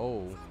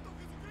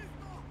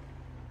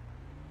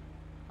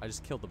 I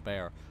just killed the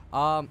bear.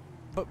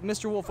 But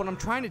Mr. Wolf, what I'm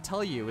trying to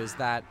tell you is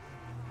that,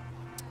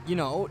 you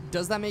know,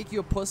 does that make you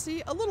a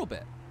pussy? A little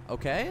bit,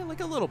 okay? Like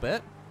a little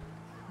bit.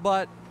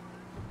 But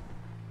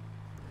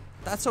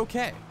that's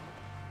okay.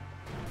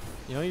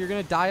 You know, you're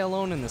gonna die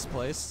alone in this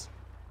place.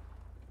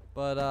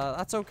 But,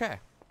 that's okay.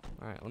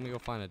 Alright, let me go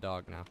find a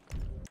dog now.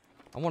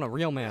 I want a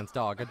real man's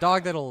dog. A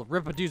dog that'll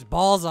rip a dude's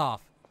balls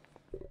off.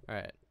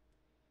 Alright.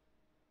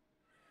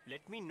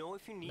 Let me know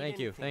if you need Thank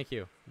you, anything. thank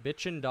you.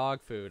 Bitchin'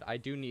 dog food. I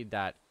do need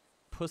that.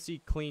 Pussy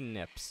clean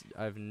nips.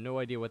 I have no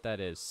idea what that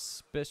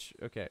is.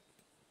 Okay.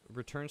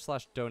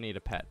 Return/donate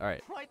a pet.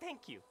 Alright. Why,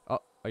 thank you. Oh,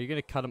 are you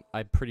gonna cut him?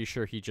 I'm pretty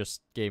sure he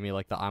just gave me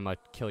like the I'ma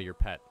kill your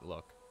pet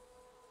look.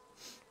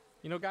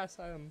 You know, guys,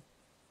 I'm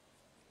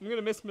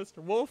gonna miss Mr.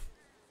 Wolf.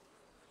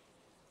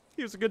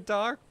 He was a good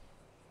dog.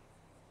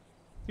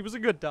 He was a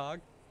good dog.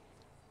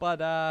 But,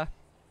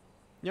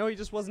 you know, he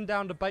just wasn't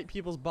down to bite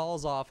people's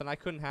balls off, and I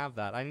couldn't have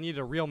that. I need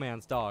a real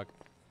man's dog.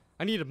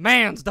 I need a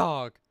man's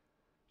dog!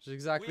 Which is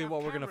exactly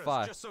what we're gonna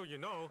find. Just so you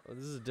know. Oh,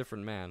 this is a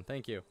different man.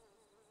 Thank you.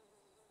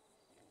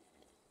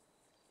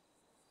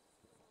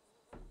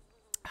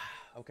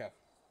 Okay.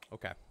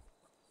 Okay.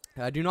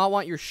 I do not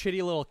want your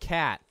shitty little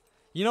cat.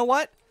 You know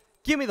what?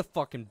 Give me the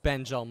fucking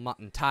Bengal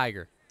mutton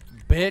tiger,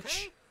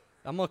 bitch.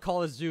 I'm gonna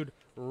call this dude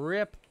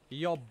Rip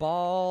Your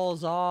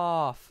Balls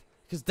Off.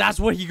 Because that's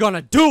what he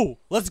gonna do.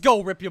 Let's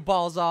go, rip your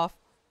balls off.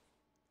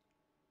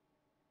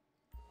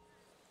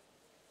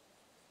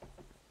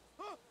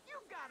 You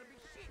gotta be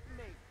shitting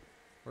me.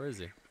 Where is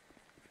he?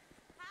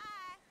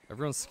 Hi.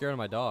 Everyone's scared of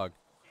my dog.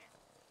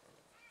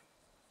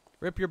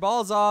 Rip your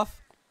balls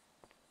off.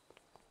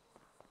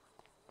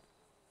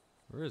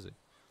 Where is he?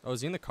 Oh,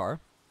 is he in the car?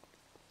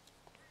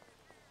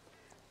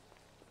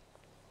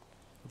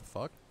 What the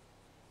fuck?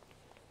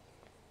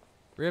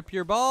 Rip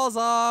your balls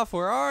off.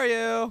 Where are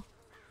you?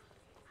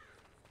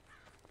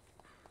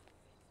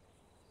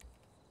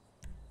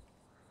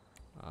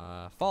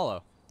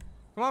 Follow.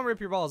 Come on, rip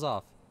your balls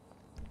off.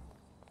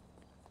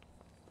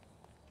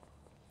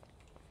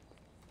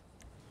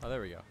 Oh,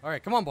 there we go.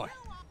 Alright, come on, boy.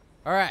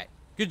 Alright,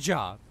 good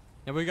job.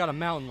 Now we got a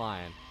mountain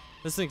lion.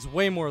 This thing's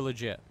way more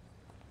legit.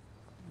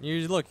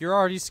 Look, you're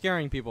already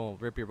scaring people.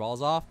 Rip your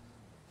balls off.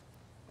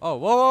 Oh,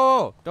 whoa,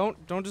 whoa, whoa.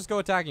 Don't just go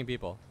attacking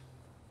people.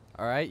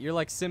 Alright, you're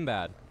like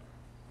Sinbad.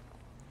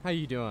 How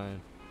you doing?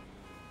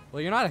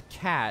 Well, you're not a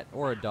cat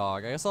or a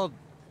dog. I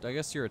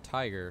guess you're a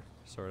tiger,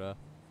 sorta.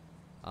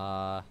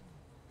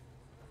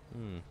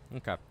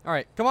 Okay.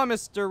 Alright, come on,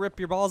 Mr. Rip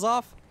Your Balls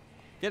Off.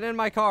 Get in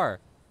my car.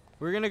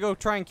 We're gonna go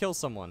try and kill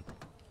someone.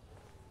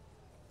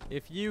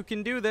 If you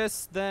can do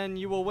this, then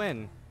you will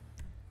win.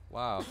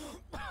 Wow.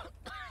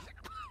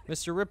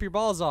 Mr. Rip Your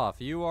Balls Off,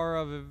 you are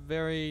a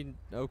very...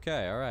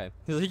 Okay, alright.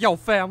 He's like, yo,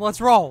 fam,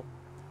 let's roll.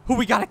 Who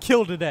we gotta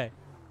kill today?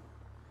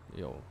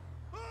 Yo.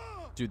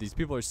 Dude, these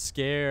people are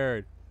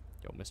scared.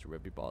 Yo, Mr.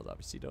 Rip Your Balls Off,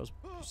 you see those?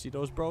 You see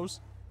those bros?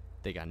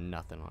 They got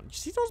nothing on. You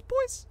see those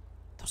boys?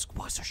 Those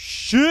boys are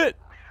shit.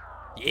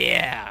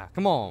 Yeah.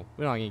 Come on.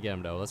 We're not gonna get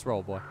them, though. Let's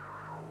roll, boy.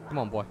 Come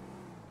on, boy.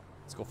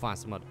 Let's go find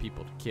some other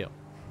people to kill.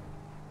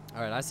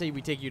 Alright, I say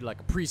we take you to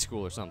like a preschool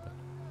or something.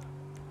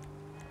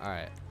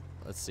 Alright.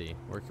 Let's see.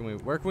 Where can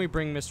we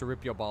bring Mr.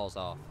 Rip Your Balls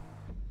Off?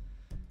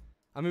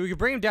 I mean, we could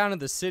bring him down to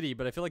the city,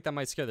 but I feel like that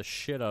might scare the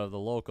shit out of the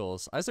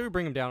locals. I say we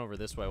bring him down over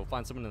this way. We'll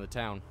find someone in the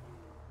town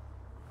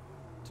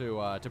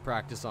to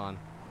practice on.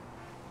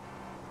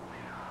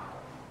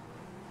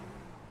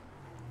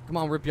 Come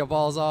on, rip your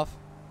balls off.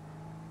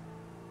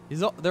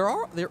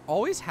 They're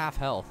always half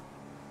health.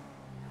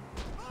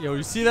 Yo,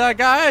 you see that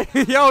guy?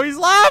 Yo, he's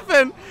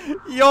laughing.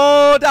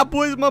 Yo, that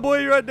boy's my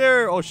boy right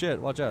there. Oh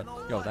shit, watch out.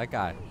 Yo, that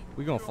guy.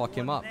 We're gonna fuck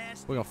him up.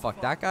 We're gonna fuck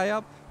that guy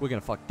up. We're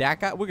gonna fuck that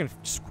guy. We're gonna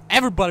just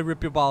everybody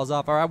rip your balls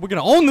off, alright? We're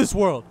gonna own this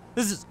world.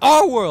 This is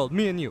our world,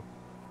 me and you.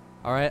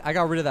 Alright, I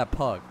got rid of that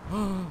pug.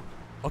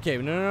 Okay,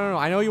 no.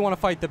 I know you want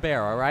to fight the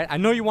bear, alright? I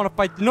know you want to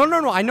fight. No,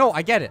 I know.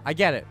 I get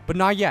it. But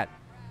not yet.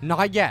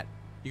 Not yet.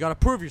 You gotta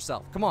prove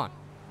yourself. Come on.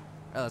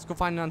 Alright, let's go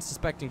find an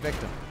unsuspecting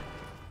victim.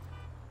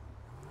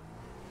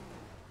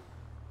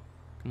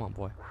 Come on,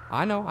 boy.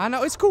 I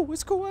know. It's cool.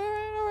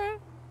 Alright.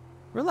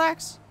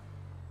 Relax.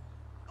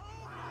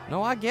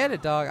 No, I get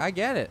it, dog. I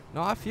get it.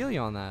 No, I feel you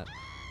on that.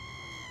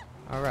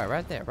 Alright,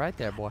 right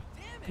there, boy.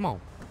 Come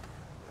on.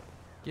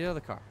 Get out of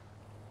the car.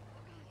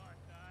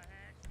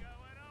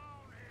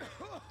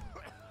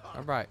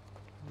 Alright.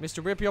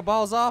 Mr. Rip Your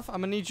Balls Off,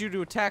 I'm gonna need you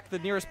to attack the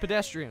nearest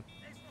pedestrian.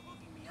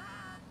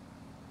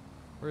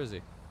 Where is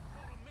he?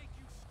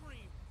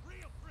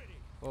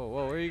 Whoa,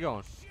 where are you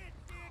going?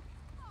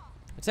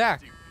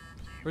 Attack!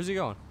 Where's he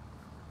going?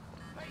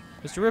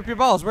 Mr. Rip Your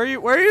Balls, where are you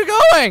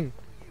going?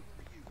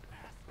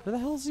 Where the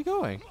hell is he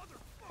going?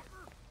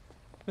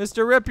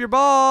 Mr. Rip Your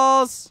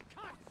Balls!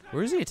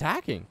 Where is he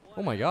attacking?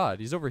 Oh my god,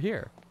 he's over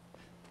here.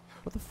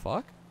 What the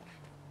fuck?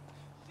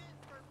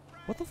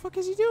 What the fuck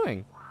is he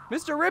doing?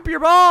 Mr. Rip Your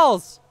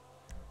Balls!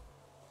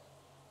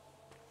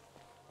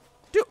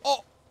 Dude,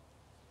 oh!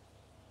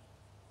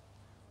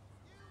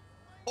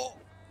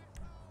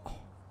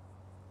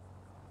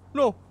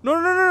 No.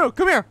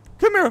 Come here.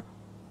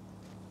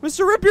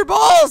 Mr. Rip Your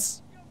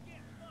Balls!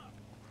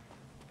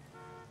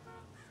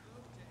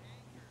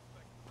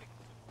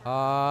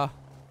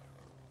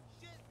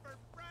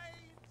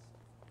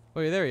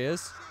 Wait, there he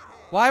is.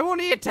 Why won't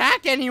he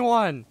attack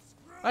anyone?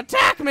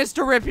 Attack,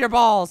 Mr. Rip Your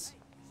Balls!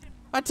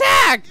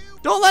 Attack!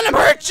 Don't let him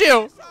hurt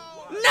you!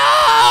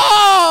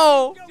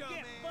 No!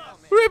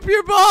 Rip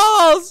Your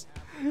Balls!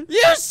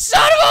 You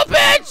son of a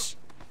bitch!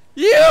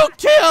 You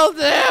killed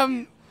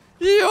him!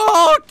 You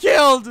all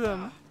killed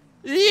him!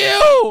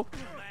 You!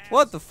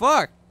 What the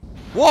fuck?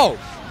 Whoa!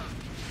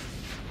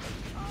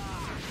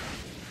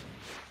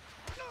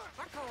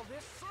 I call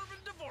this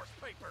serving divorce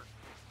papers.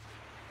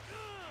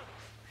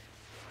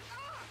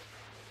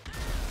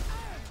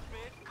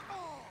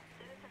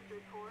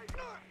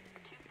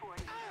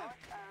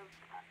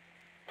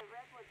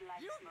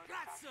 You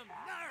got some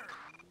nerve.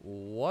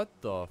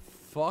 What the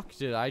fuck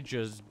did I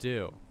just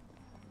do?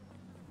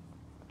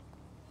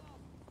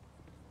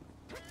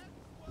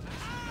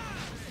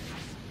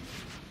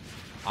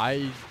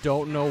 I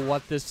don't know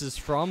what this is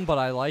from, but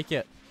I like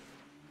it.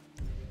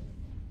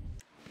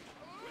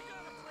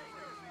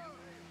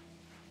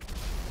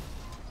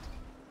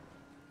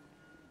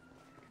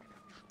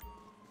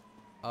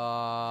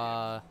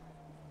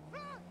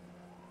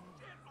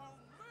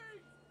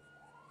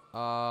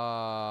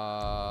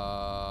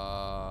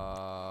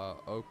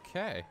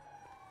 Okay.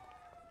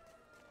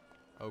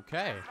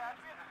 Okay.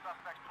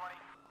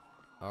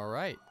 All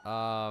right.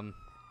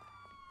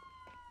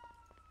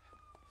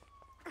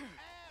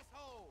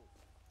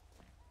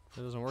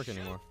 It doesn't work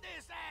anymore.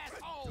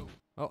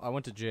 Oh, I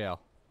went to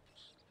jail.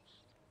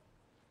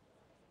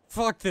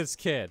 Fuck this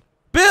kid.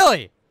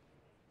 Billy!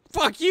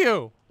 Fuck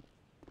you!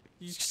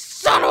 You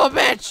son of a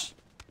bitch!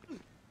 Can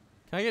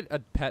I get a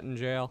pet in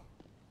jail?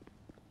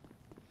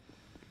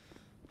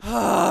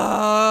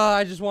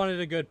 I just wanted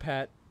a good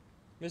pet.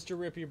 Mr.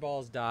 Rip Your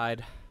Balls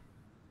died.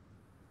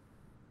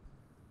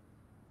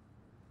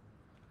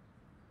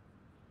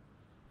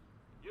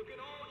 You can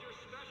hold your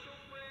special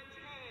friend's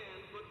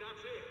hand, but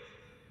that's it.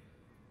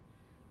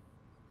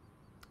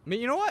 I mean,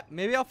 you know what?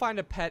 Maybe I'll find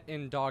a pet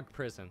in dog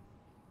prison.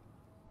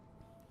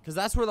 Because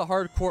that's where the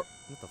hardcore...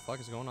 What the fuck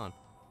is going on?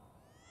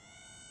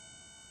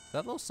 Is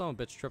that little son of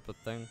a bitch trip a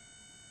thing?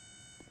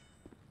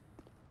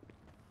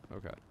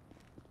 Okay.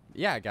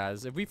 Yeah,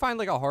 guys. If we find,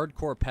 like, a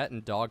hardcore pet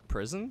in dog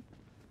prison,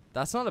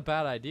 that's not a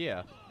bad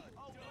idea.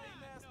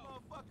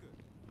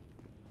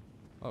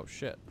 Oh,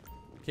 shit.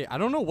 Okay, I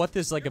don't know what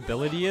this, like,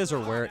 ability is or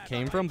where it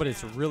came from, but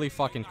it's really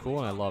fucking cool,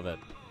 and I love it.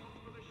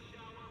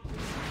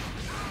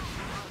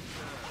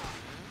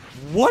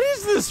 What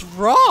is this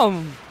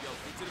from?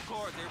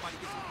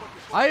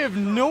 I have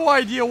no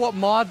idea what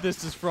mod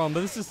this is from,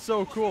 but this is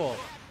so cool.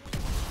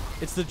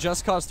 It's the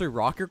Just Cause 3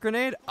 rocket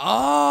grenade?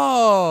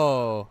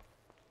 Oh!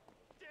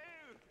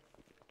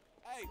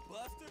 Hey,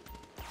 Buster.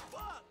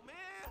 Fuck,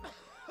 man.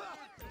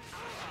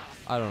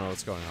 I don't know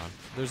what's going on.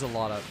 There's a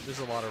lot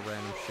of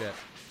random shit.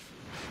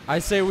 I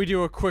say we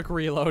do a quick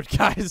reload,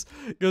 guys,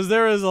 because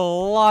there is a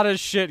lot of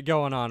shit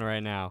going on right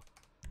now.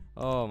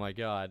 Oh my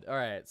god.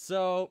 Alright,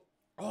 so...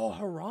 Oh,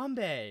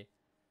 Harambe.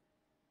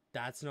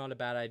 That's not a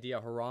bad idea.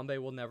 Harambe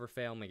will never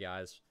fail me,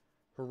 guys.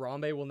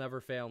 Harambe will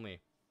never fail me.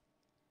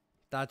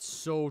 That's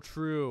so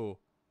true.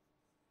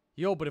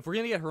 Yo, but if we're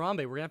gonna get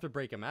Harambe, we're gonna have to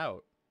break him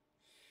out.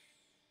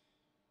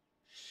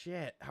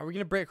 Shit. How are we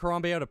gonna break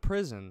Harambe out of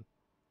prison?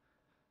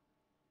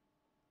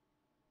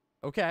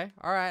 Okay,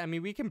 alright. I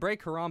mean, we can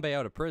break Harambe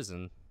out of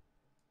prison.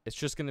 It's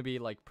just gonna be,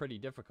 like, pretty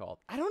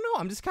difficult. I don't know.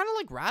 I'm just kind of,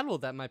 like,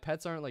 rattled that my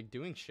pets aren't, like,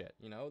 doing shit,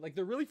 you know? Like,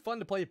 they're really fun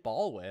to play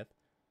ball with.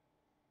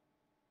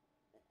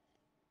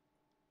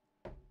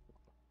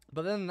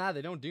 But other than that,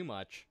 they don't do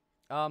much.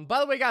 By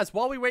the way, guys,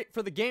 while we wait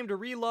for the game to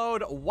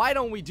reload, why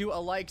don't we do a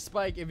like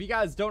spike? If you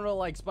guys don't know what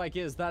a like spike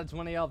is, that's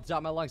when I yell at the top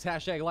of my lungs,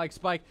 hashtag like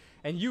spike.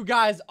 And you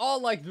guys all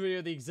like the video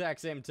at the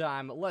exact same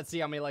time. Let's see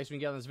how many likes we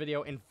can get on this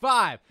video in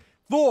 5,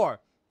 4,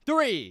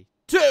 3,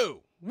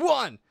 2,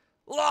 1.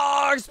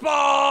 Like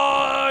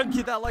spike!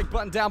 Hit that like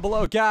button down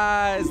below,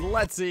 guys.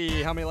 Let's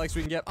see how many likes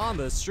we can get on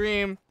the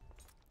stream.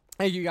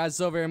 Thank you guys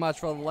so very much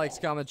for all the likes,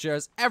 comments,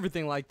 shares,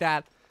 everything like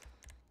that.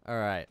 All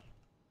right.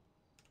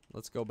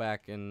 Let's go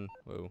back and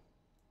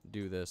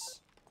do this.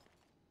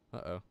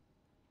 Uh-oh.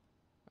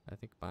 I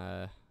think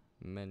my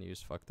menu's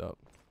fucked up.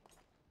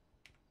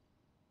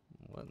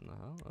 What in the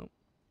hell? Oh.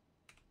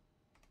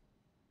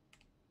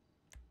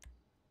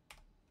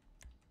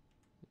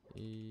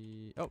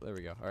 Oh, there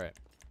we go. All right.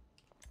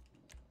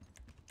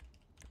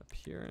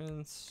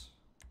 Appearance.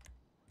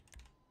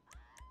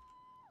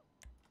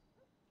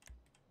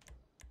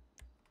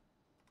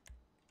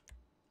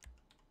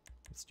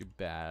 Let's do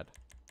bad.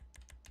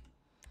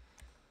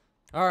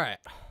 Alright,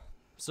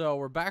 so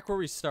we're back where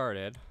we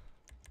started.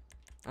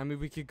 I mean,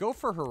 we could go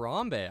for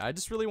Harambe. I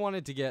just really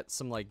wanted to get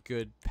some, like,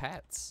 good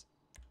pets.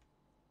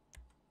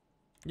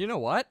 You know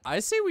what? I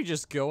say we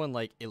just go and,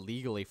 like,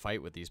 illegally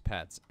fight with these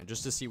pets, and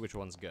just to see which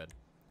one's good.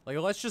 Like,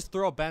 let's just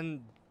throw a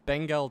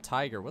Bengal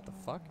tiger. What the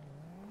fuck?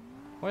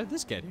 Why did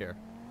this get here?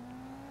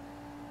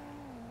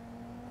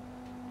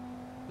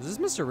 Is this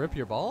Mr. Rip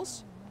Your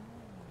Balls?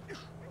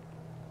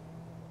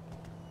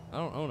 I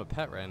don't own a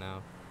pet right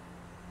now.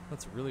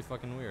 That's really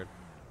fucking weird.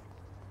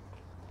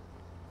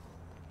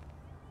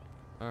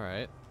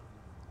 Alright.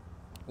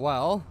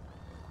 Well,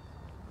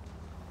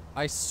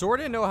 I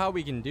sorta know how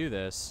we can do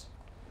this.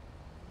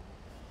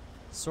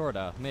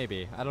 Sorta,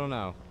 maybe. I don't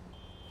know.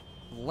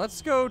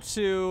 Let's go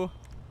to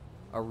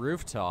a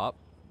rooftop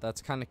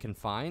that's kind of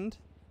confined.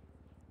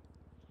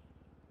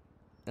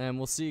 And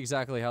we'll see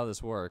exactly how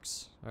this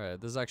works.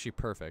 Alright, this is actually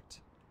perfect.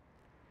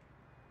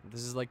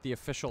 This is like the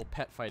official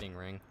pet fighting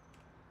ring.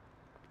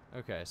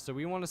 Okay, so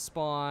we want to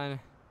spawn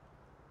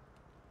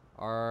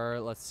our,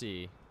 let's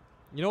see.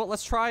 You know what?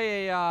 Let's try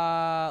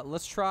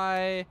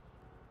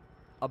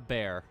a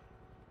bear.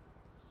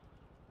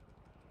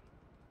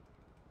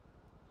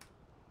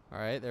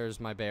 Alright, there's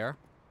my bear.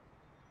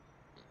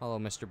 Hello,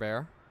 Mr.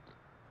 Bear.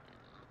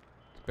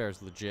 This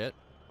bear's legit.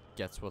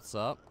 Gets what's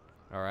up.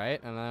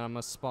 Alright, and then I'm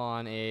gonna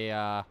spawn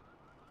a,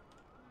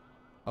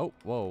 oh,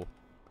 whoa.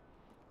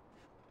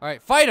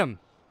 Alright, fight him!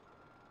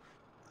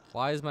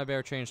 Why has my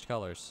bear changed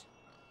colors?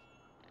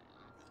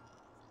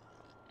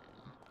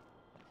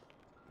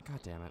 God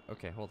damn it.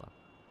 Okay, hold on.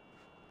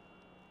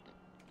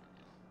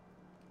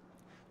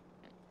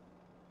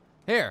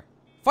 Here!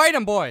 Fight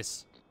him,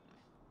 boys!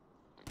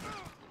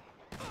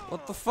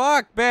 What the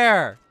fuck,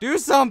 bear? Do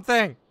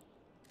something!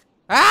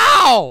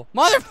 Ow!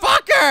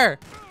 Motherfucker!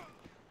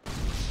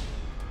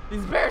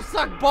 These bears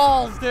suck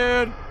balls,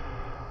 dude!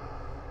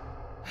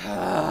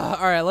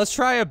 Alright, let's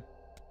try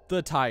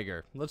the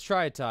tiger. Let's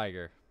try a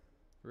tiger.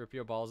 Rip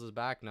your balls is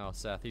back? No,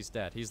 Seth, he's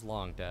dead. He's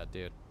long dead,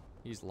 dude.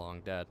 He's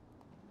long dead.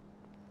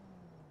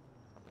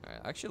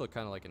 Alright, I actually look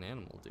kind of like an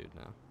animal dude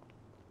now.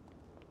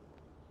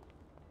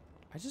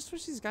 I just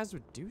wish these guys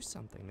would do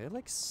something. They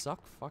like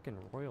suck fucking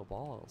royal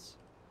balls.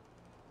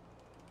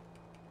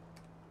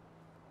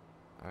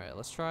 Alright,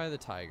 let's try the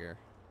tiger.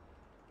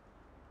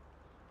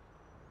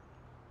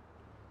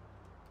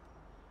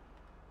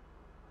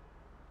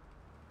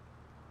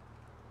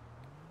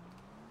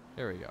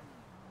 Here we go.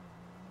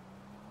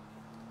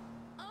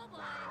 Oh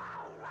boy.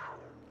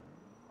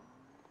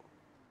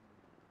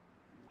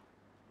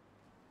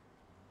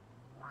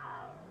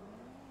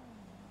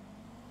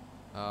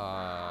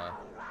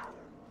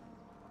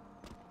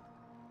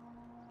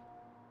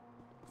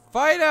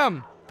 Fight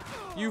him!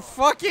 You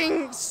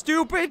fucking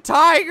stupid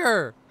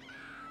tiger!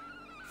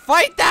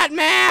 Fight that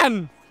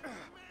man!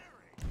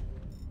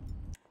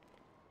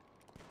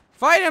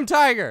 Fight him,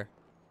 tiger!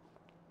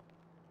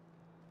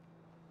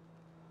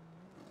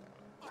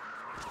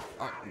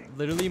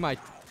 Literally my...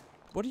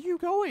 What are you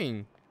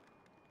going?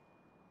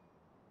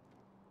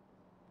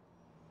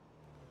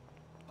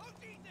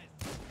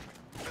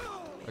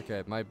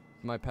 Okay,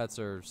 my pets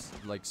are,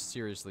 like,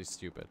 seriously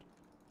stupid.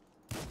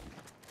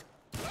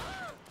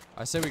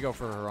 I say we go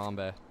for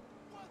Harambe.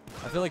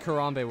 I feel like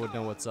Harambe would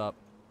know what's up.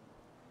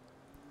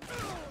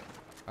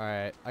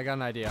 Alright, I got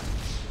an idea.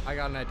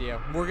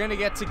 We're gonna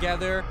get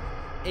together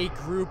a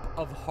group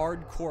of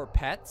hardcore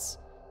pets,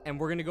 and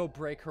we're gonna go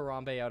break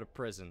Harambe out of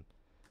prison.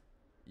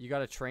 You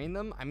gotta train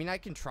them? I mean, I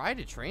can try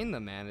to train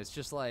them, man. It's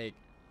just like,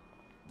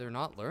 they're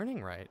not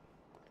learning right.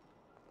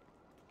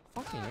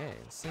 Fucking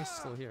A, this thing's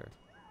still here.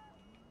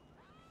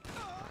 Oh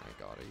my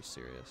god, are you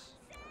serious?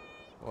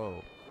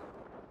 Whoa.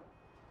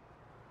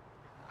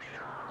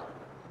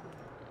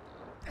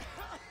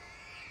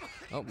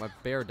 Oh, my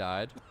bear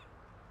died.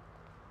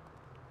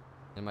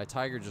 And my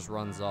tiger just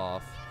runs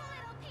off.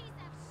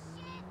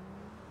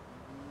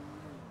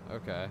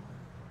 Okay.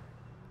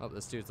 Oh,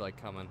 this dude's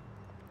like coming.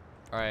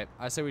 Alright,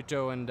 I say we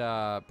go and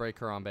break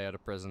Harambe out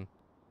of prison.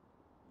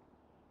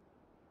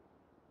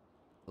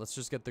 Let's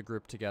just get the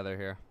group together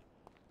here.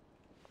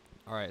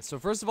 Alright, so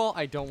first of all,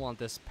 I don't want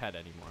this pet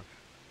anymore.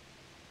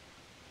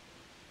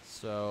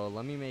 So,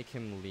 let me make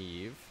him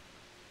leave.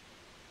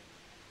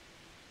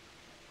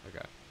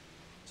 Okay.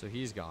 So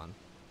he's gone.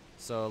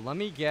 So let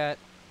me get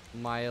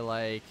my,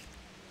 like,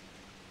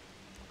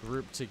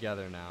 group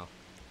together now.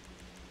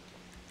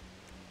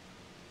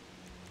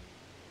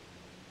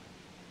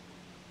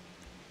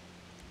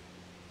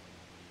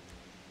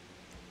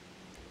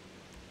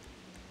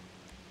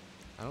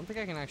 I don't think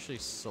I can actually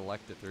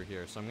select it through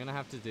here, so I'm gonna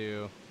have to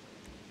do...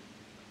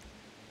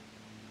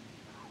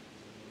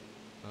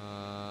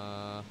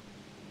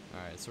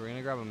 Alright, so we're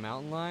gonna grab a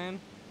mountain lion.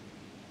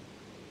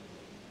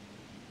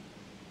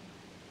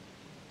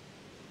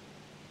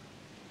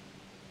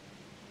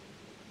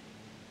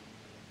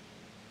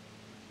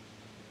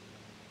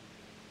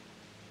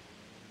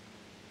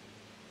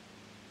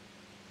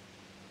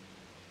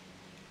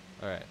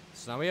 Alright,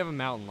 so now we have a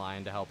mountain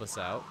lion to help us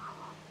out.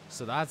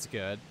 So that's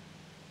good.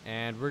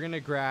 And we're gonna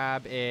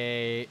grab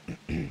a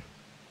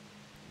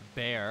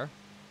bear.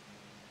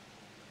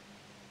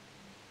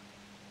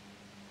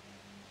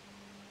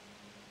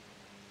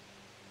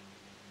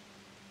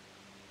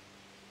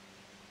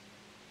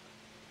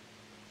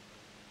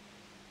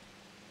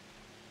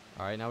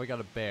 Alright, now we got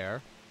a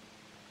bear.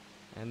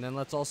 And then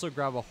let's also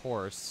grab a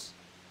horse.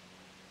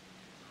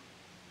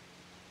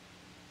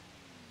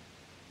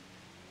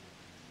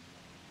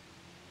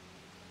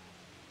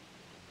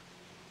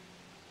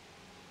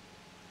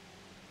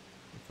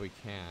 If we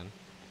can.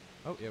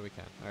 Oh, yeah, we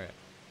can. Alright.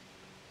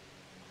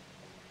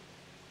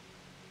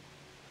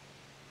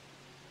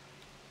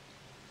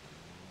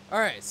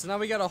 Alright, so now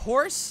we got a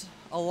horse,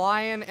 a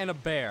lion, and a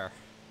bear.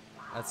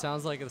 That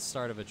sounds like the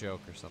start of a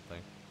joke or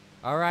something.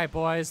 Alright,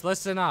 boys,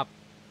 listen up.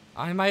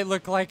 I might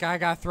look like I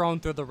got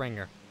thrown through the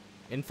ringer.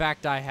 In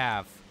fact, I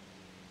have.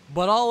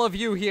 But all of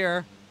you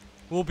here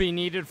will be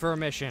needed for a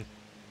mission.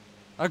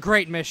 A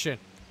great mission.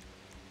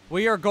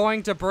 We are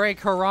going to break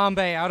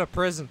Harambe out of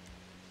prison.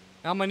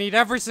 I'm gonna need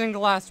every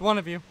single last one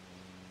of you.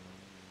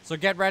 So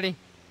get ready.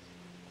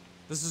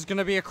 This is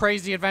gonna be a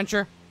crazy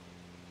adventure.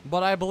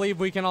 But I believe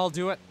we can all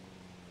do it.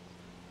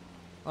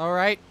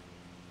 Alright?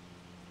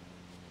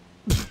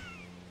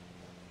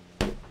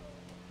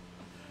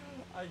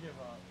 I give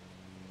up.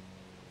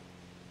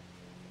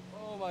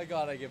 Oh my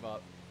god, I give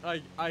up.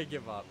 I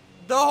give up.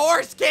 The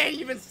horse can't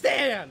even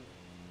stand!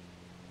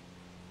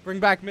 Bring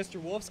back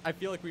Mr. Wolf's? I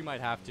feel like we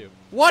might have to.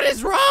 What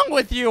is wrong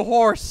with you,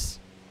 horse?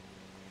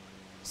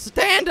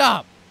 Stand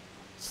up!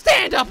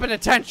 Stand up at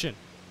attention!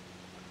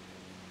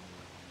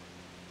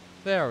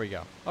 There we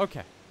go.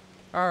 Okay.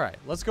 Alright,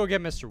 let's go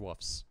get Mr.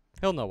 Wolf's.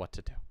 He'll know what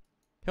to do.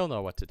 He'll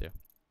know what to do.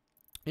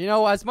 You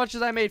know, as much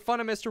as I made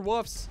fun of Mr.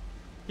 Wolf's,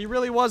 he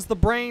really was the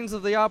brains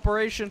of the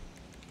operation.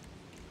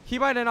 He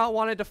might have not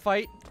wanted to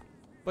fight,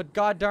 but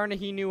god darn it,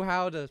 he knew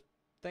how to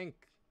think,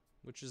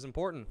 which is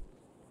important.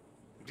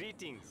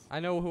 Greetings. I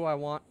know who I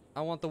want.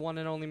 I want the one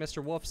and only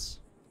Mr. Wolf's.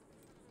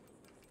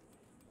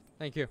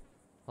 Thank you.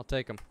 I'll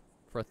take him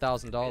for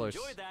 $1,000.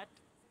 Enjoy that.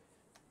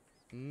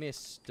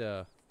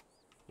 Mr.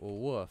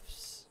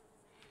 Wolf's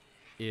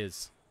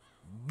is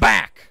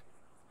back.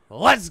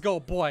 Let's go,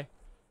 boy.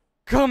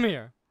 Come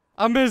here.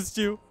 I missed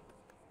you.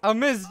 I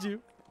missed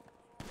you.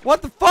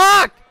 What the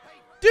fuck?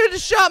 Dude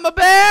just shot my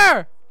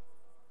bear.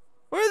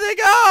 Where'd they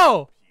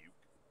go?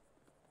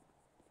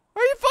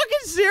 Are you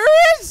fucking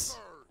serious?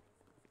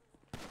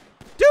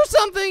 Do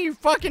something, you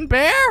fucking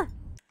bear!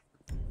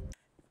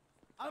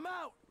 I'm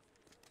out.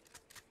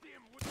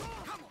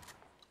 Come on.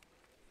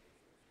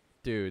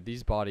 Dude,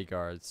 these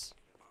bodyguards.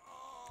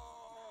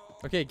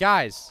 Okay,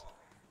 guys.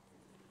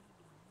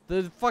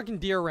 The fucking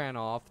deer ran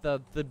off.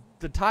 The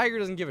tiger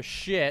doesn't give a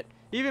shit.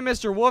 Even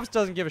Mr. Wolf's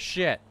doesn't give a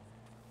shit.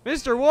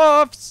 Mr.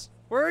 Wolf's!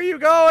 Where are you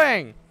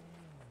going?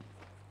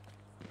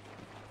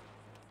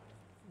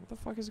 What the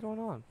fuck is going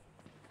on?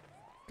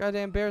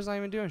 Goddamn bear's not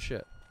even doing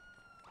shit.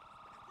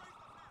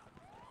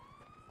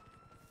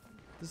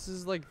 This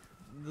is like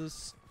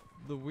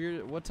the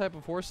weird. What type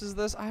of horse is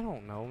this? I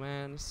don't know,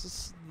 man. This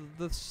is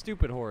the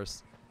stupid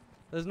horse.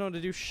 Doesn't know to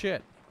do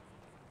shit.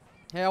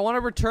 Hey, I want to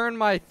return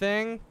my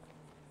thing.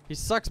 He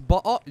sucks.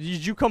 Oh,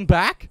 did you come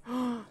back?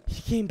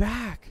 He came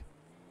back.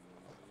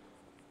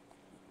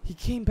 He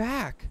came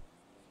back.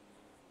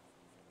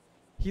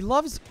 He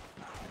loves.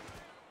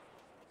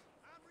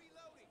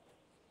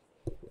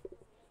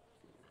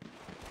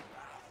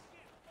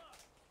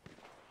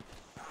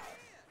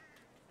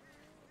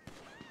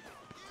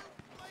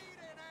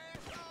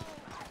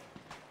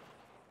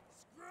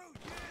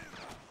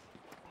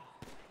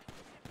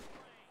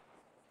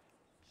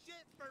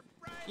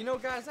 You know,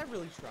 guys, I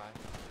really try.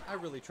 I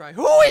really try.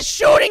 Who is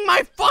shooting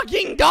my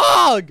fucking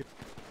dog?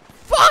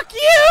 Fuck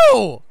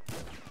you!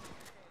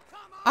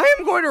 I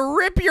am going to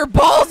rip your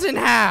balls in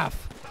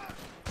half!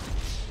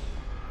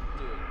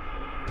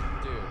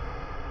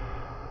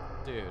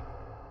 Dude.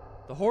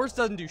 The horse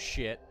doesn't do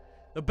shit.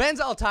 The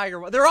Bengal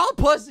tiger, they're all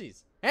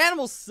pussies.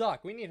 Animals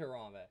suck. We need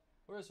Harambe.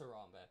 Where's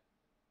Harambe?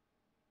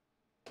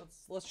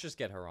 Let's just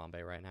get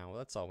Harambe right now.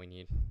 That's all we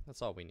need.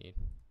 That's all we need.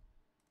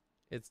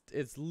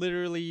 It's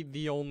literally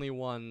the only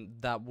one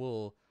that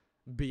will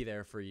be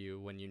there for you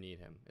when you need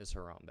him is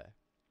Harambe.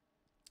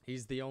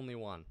 He's the only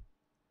one.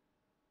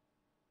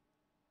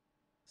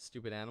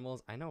 Stupid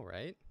animals. I know,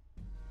 right?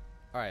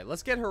 Alright,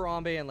 let's get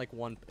Harambe and like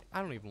one.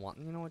 I don't even want.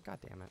 You know what? God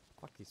damn it.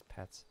 Fuck these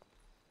pets.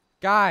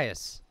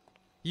 Guys.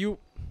 You.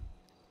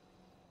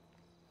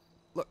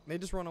 Look, they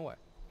just run away.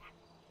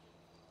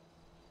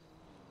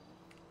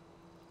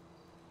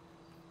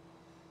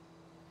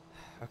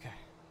 Okay.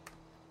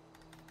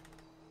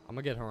 I'm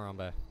gonna get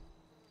Harambe.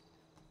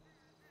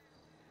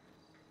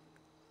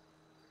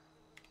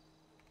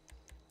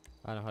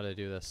 I know how to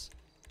do this.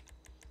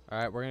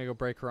 Alright, we're gonna go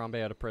break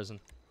Harambe out of prison.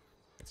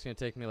 It's gonna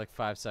take me like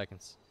 5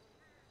 seconds.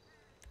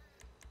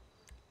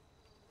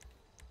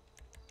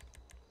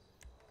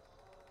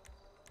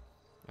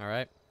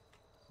 Alright.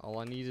 All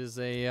I need is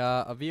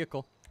a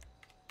vehicle.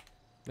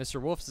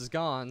 Mr. Wolf's is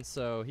gone,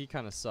 so he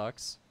kinda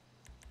sucks.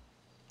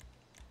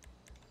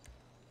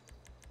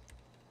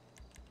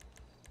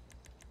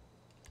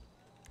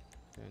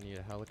 I need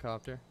a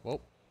helicopter. Whoa.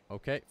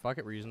 Okay, fuck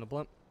it. We're using the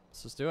blimp.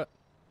 Let's just do it.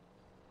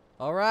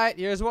 Alright,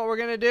 here's what we're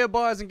gonna do,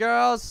 boys and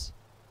girls.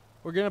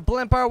 We're gonna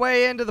blimp our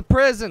way into the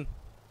prison.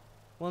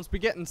 Once we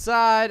get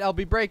inside, I'll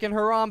be breaking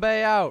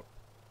Harambe out.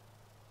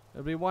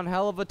 It'll be one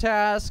hell of a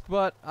task,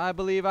 but I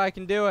believe I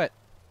can do it.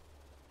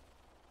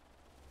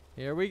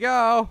 Here we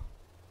go.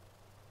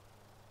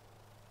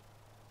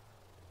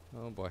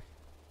 Oh boy.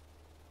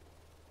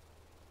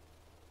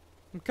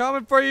 I'm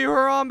coming for you,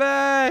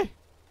 Harambe!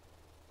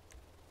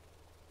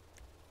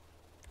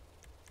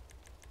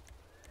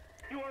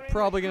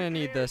 Probably gonna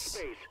need this.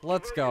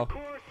 Let's go.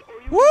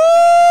 Woohoo!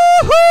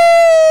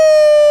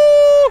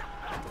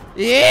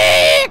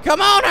 Yeah!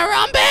 Come on,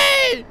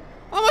 Harambe!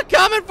 I'm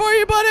coming for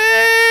you,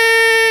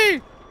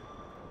 buddy!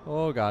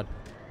 Oh god.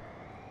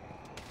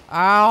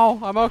 Ow!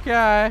 I'm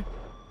okay.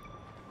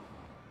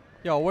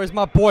 Yo, where's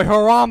my boy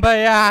Harambe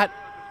at?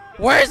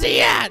 Where's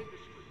he at?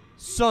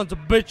 Sons of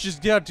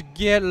bitches got to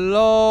get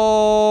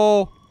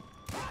low.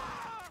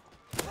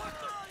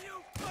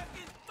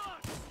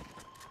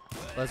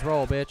 Let's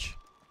roll, bitch.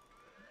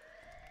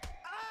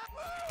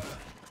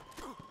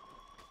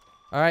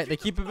 Alright, they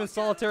keep him in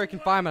solitary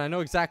confinement. I know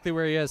exactly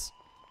where he is.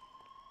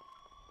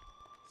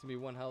 It's gonna be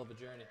one hell of a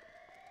journey.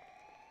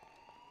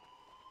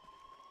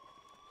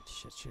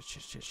 Shit, shit,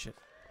 shit, shit, shit.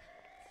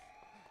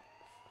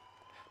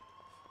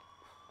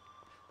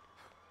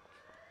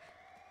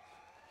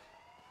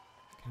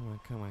 Come on,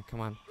 come on,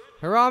 come on.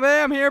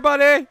 Harambe, I'm here,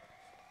 buddy.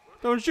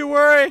 Don't you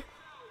worry.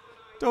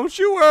 Don't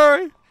you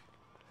worry.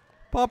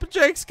 Papa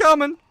Jake's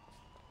coming.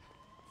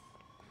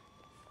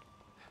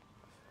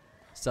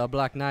 Cell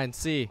Block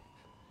 9C.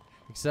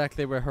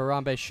 Exactly where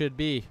Harambe should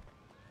be.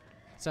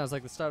 Sounds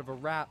like the start of a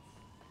rap.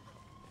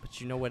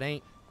 But you know it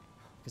ain't.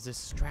 Because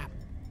this is trap.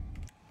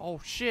 Oh,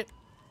 shit.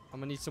 I'm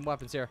going to need some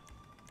weapons here.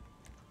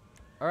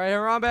 Alright,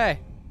 Harambe.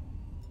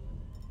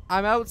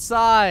 I'm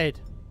outside.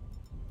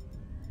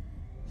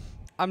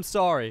 I'm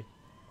sorry.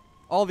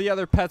 All the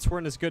other pets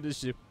weren't as good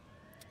as you.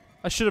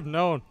 I should have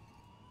known.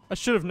 I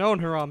should have known,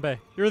 Harambe.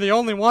 You're the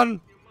only one.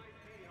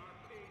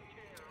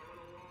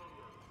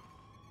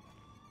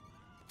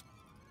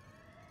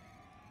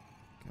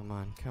 Come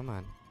on, come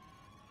on.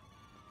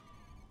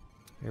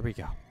 Here we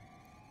go.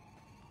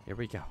 Here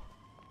we go.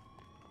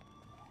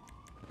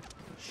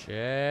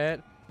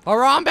 Shit.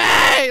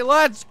 Harambe!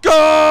 Let's go!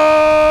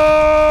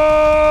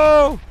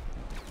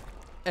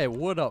 Hey,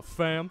 what up,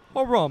 fam?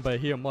 Harambe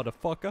here,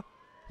 motherfucker.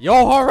 Yo,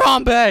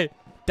 Harambe!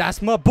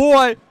 That's my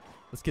boy!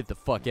 Let's get the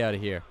fuck out of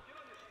here.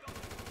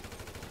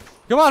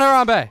 Come on,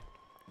 Harambe!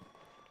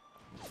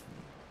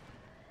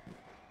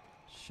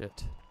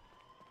 Shit.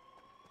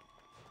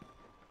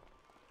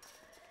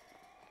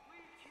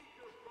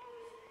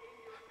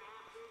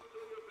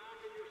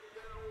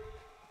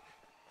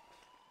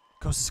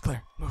 Coast is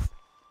clear. Move.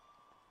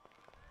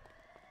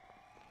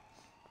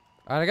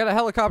 Alright, I got a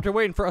helicopter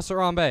waiting for us,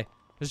 Harambe.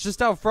 It's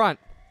just out front.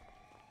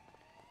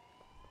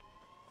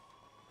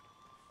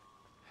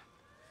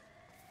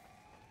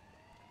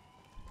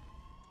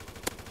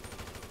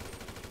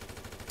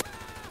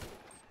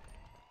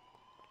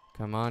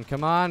 Come on,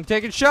 come on.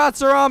 Taking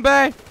shots,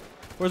 Harambe.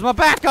 Where's my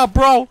backup,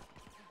 bro?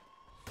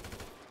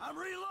 I'm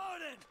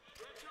reloading.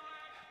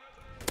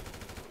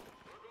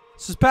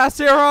 This is past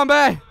here,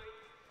 Harambe.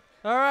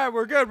 Alright,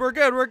 we're good, we're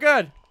good, we're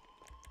good.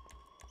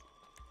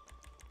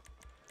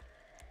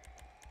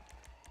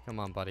 Come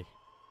on, buddy.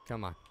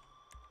 Come on.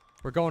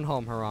 We're going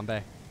home,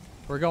 Harambe.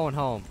 We're going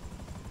home.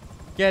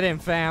 Get in,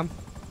 fam.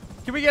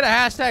 Can we get a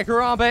hashtag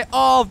Harambe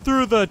all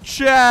through the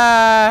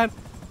chat?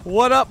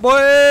 What up,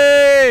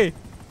 boy?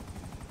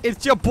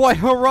 It's your boy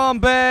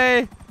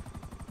Harambe.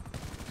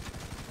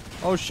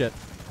 Oh, shit.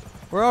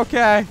 We're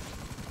okay.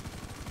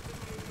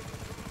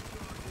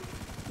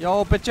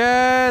 Yo,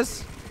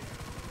 bitches.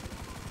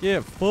 Yeah,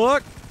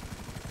 fuck.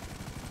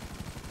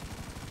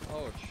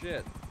 Oh,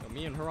 shit. Yo,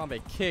 me and Harambe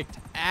kicked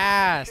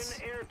ass.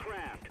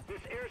 Aircraft.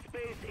 This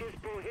airspace is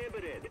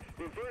prohibited.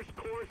 Reverse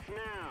course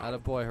now.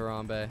 Attaboy,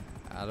 Harambe.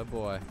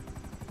 Attaboy.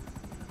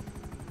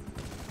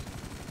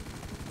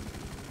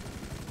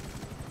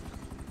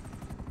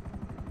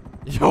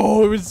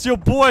 Yo, it's your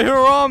boy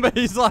Harambe.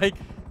 He's like,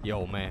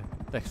 yo, man.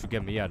 Thanks for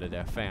getting me out of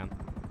there, fam.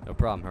 No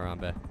problem,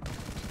 Harambe.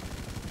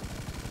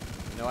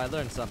 You know, I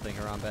learned something,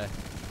 Harambe.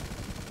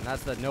 And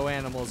that's that no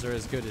animals are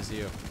as good as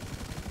you.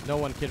 No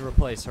one can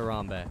replace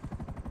Harambe.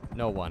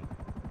 No one.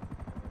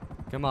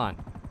 Come on.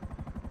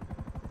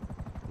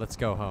 Let's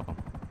go home.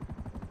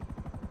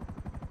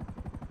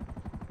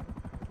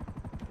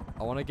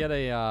 I want to get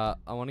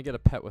a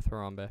pet with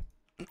Harambe.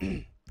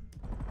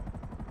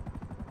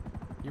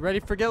 You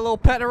ready for get a little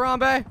pet,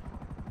 Harambe? I'm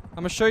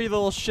gonna show you the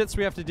little shits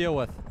we have to deal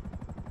with.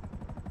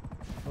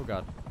 Oh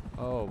god.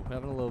 Oh, we're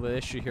having a little bit of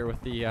issue here with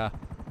the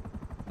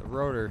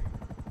rotor.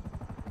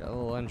 Got a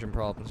little engine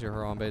problems here,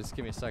 Harambe. Just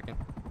give me a second.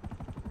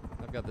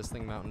 I've got this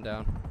thing mounting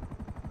down.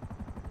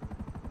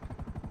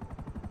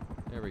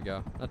 There we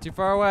go. Not too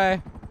far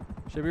away.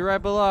 Should be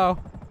right below.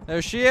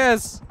 There she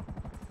is.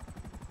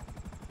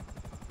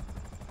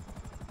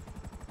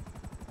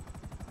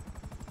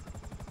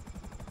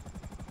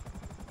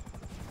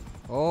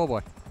 Oh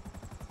boy.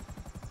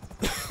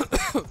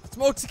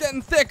 Smoke's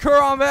getting thick,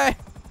 Harambe.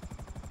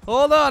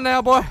 Hold on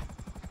now, boy.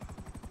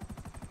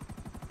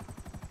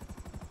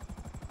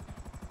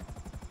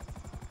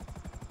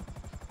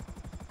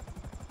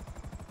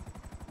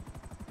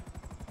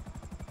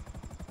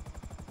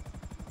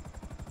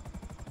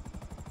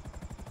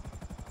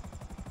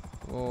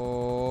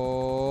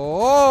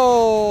 Oh,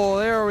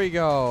 there we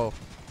go.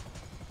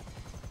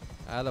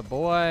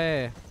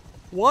 Attaboy.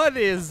 What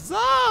is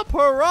up,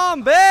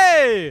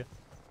 Harambe?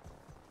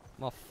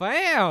 My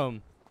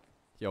fam.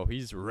 Yo,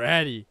 he's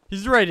ready.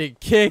 He's ready to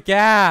kick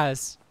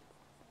ass.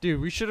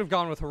 Dude, we should have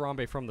gone with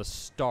Harambe from the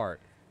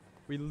start.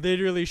 We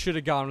literally should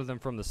have gone with him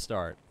from the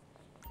start.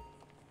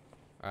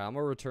 Alright, I'm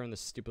gonna return this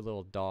stupid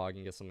little dog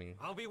and get something,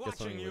 I'll be get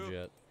something watching you.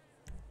 legit.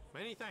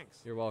 Many thanks.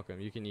 You're welcome.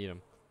 You can eat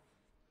him.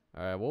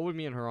 Alright, what would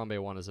me and Harambe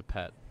want as a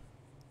pet?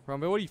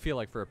 Harambe, what do you feel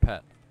like for a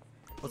pet?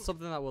 What's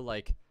something that would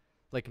like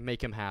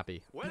make him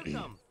happy?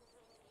 Welcome.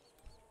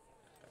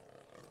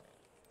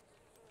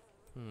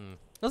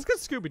 Let's get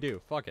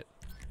Scooby-Doo. Fuck it.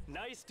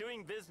 Nice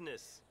doing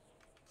business.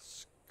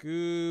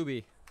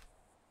 Scooby.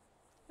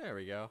 There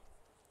we go.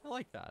 I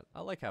like that.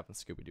 I like having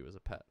Scooby-Doo as a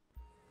pet.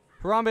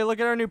 Harambe, look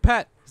at our new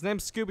pet. His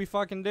name's Scooby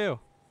fucking Doo.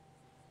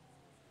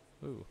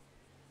 Ooh.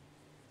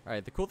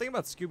 Alright, the cool thing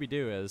about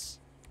Scooby-Doo is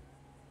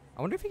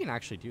I wonder if he can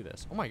actually do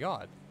this. Oh my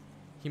god.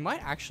 He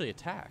might actually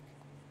attack.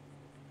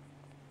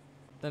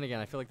 Then again,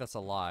 I feel like that's a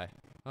lie.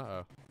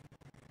 Uh-oh.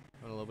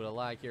 A little bit of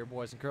lag here,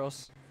 boys and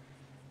girls.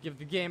 Give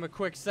the game a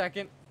quick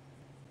second.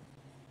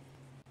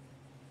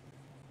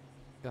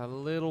 Got a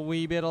little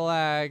wee bit of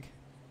lag.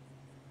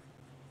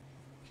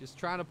 Just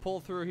trying to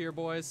pull through here,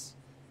 boys.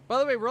 By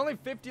the way, we're only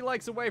 50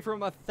 likes away from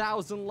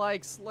 1,000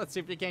 likes. Let's see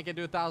if we can't get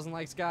to 1,000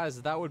 likes,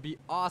 guys. That would be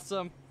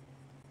awesome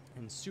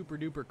and super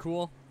duper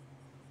cool.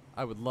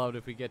 I would love it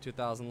if we get to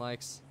 1,000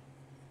 likes.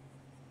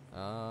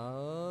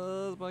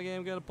 Is my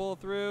game gonna pull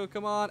through?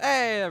 Come on.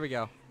 Hey, there we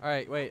go. All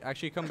right, wait.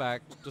 Actually, come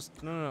back.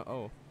 Just no.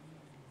 Oh.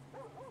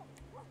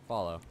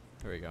 Follow.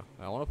 Here we go.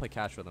 I want to play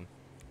catch with him.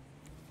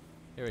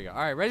 Here we go. All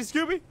right, ready,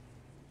 Scooby?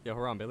 Yo,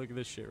 Harambe, look at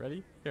this shit.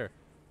 Ready? Here.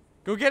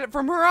 Go get it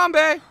from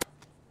Harambe.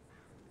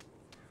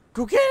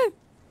 Go get it.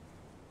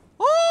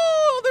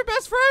 Oh, they're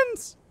best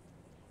friends.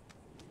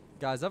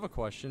 Guys, I have a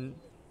question.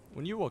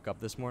 When you woke up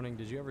this morning,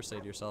 did you ever say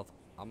to yourself,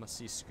 I'm going to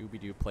see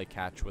Scooby-Doo play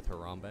catch with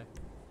Harambe?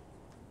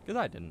 Because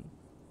I didn't.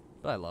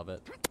 But I love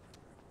it.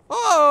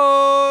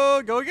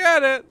 Oh, go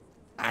get it.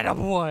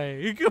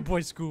 Attaboy. Good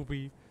boy,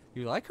 Scooby.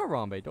 You like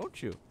Harambe,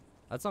 don't you?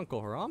 That's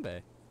Uncle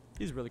Harambe.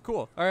 He's really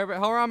cool. All right,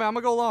 Harambe, I'm going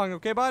to go along.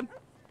 Okay, bud?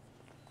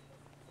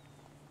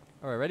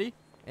 All right, ready?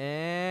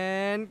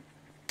 And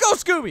go,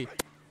 Scooby.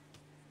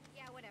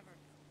 Yeah, whatever.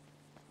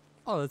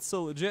 Oh, that's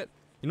so legit.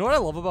 You know what I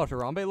love about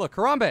Harambe? Look,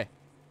 Harambe.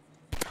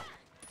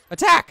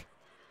 Attack.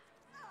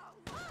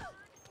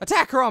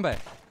 Attack, Harambe.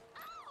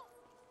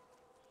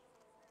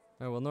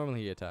 Oh, well,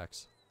 normally he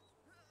attacks.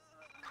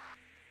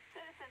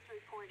 Citizens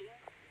reporting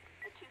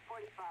at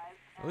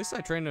 2:45. At least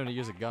I trained him to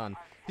use a gun.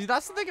 See,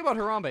 that's the thing about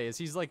Harambe is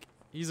he's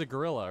a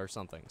gorilla or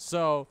something.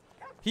 So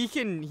he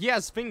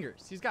has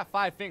fingers. He's got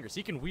 5 fingers.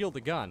 He can wield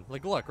a gun.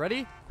 Like, look,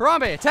 ready?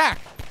 Harambe, attack!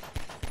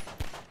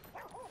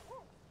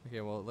 Okay,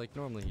 well, like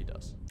normally he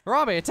does.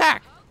 Harambe,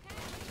 attack!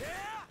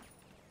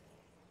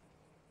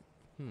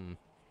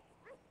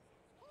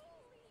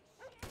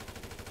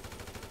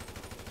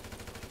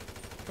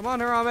 Come on,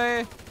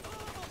 Harambe.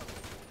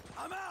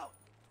 I'm out.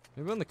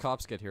 Maybe when the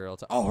cops get here, I'll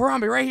oh,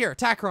 Harambe, right here.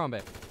 Attack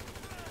Harambe.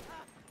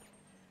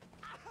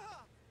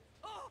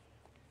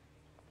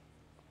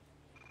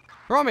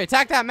 Harambe,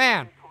 attack that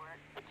man. Report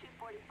at 2:45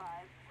 close to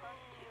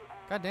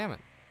God damn it.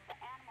 the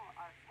Animal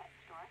Art Pet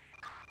Store.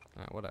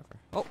 Alright, whatever.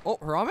 Oh,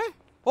 Harambe?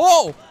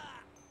 Oh!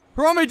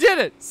 Harambe did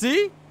it!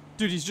 See?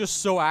 Dude, he's just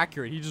so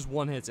accurate. He just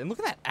one hits. And look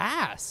at that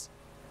ass.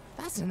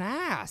 That's an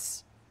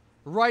ass.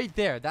 Right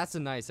there. That's a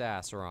nice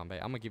ass, Harambe.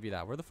 I'm gonna give you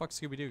that. Where the fuck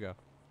Scooby-Doo go?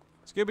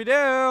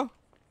 Scooby-Doo!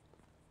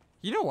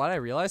 You know what I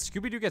realized?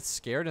 Scooby-Doo gets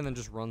scared and then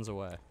just runs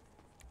away.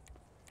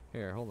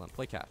 Here, hold on.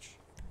 Play catch.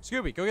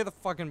 Scooby, go get the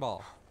fucking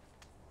ball.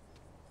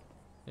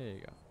 There you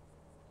go.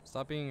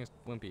 Stop being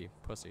a wimpy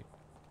pussy.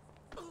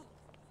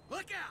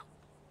 Look out.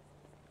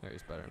 There,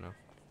 he's better now.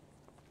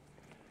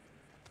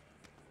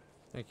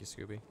 Thank you,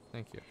 Scooby.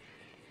 Thank you.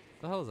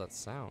 What the hell is that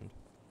sound?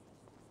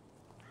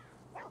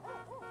 That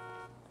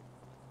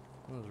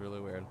was really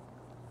weird.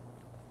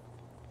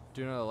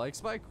 Do another like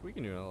spike? We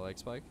can do another like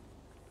spike.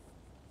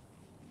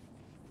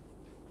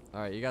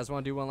 Alright, you guys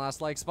want to do one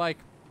last like spike?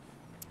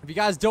 If you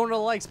guys don't know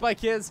what like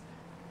spike is,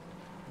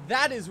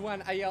 that is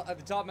when I yell at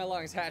the top of my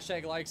lungs,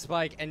 hashtag like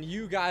spike, and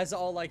you guys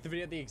all like the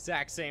video at the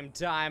exact same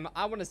time.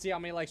 I want to see how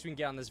many likes we can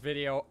get on this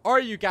video. Are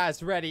you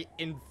guys ready?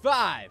 In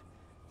 5,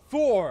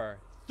 4,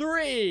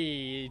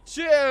 3,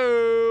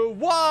 2,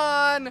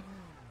 1.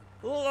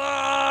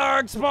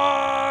 Like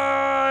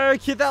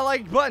spike! Hit that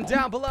like button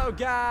down below,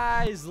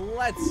 guys.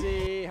 Let's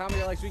see how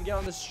many likes we can get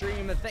on the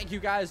stream. And thank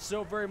you guys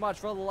so very much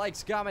for all the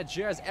likes, comments,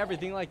 shares,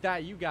 everything like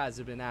that. You guys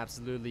have been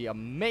absolutely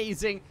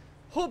amazing.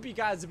 Hope you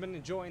guys have been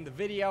enjoying the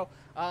video.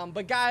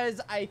 But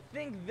guys, I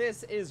think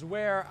this is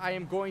where I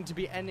am going to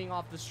be ending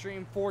off the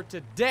stream for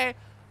today.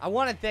 I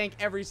want to thank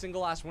every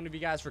single last one of you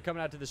guys for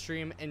coming out to the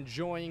stream,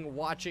 enjoying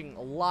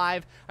watching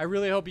live. I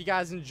really hope you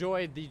guys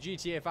enjoyed the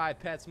GTA 5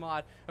 Pets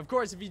mod. Of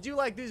course, if you do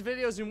like these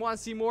videos and want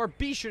to see more,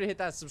 be sure to hit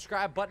that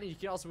subscribe button. You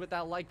can also hit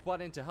that like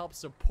button to help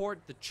support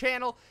the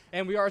channel.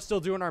 And we are still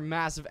doing our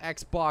massive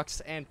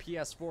Xbox and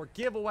PS4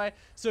 giveaway.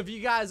 So if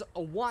you guys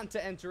want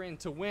to enter in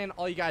to win,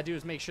 all you gotta do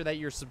is make sure that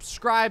you're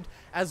subscribed,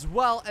 as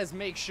well as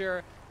make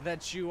sure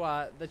that you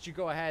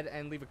go ahead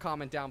and leave a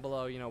comment down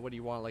below. You know, what do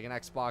you want, like an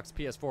Xbox,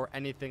 PS4,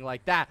 anything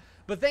like that.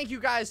 But thank you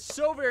guys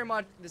so very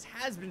much. This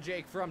has been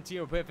Jake from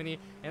Team Epiphany,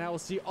 and I will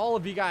see all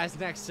of you guys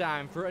next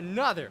time for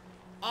another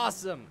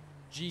awesome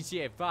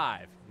GTA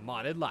 5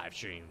 modded live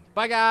stream.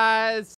 Bye, guys.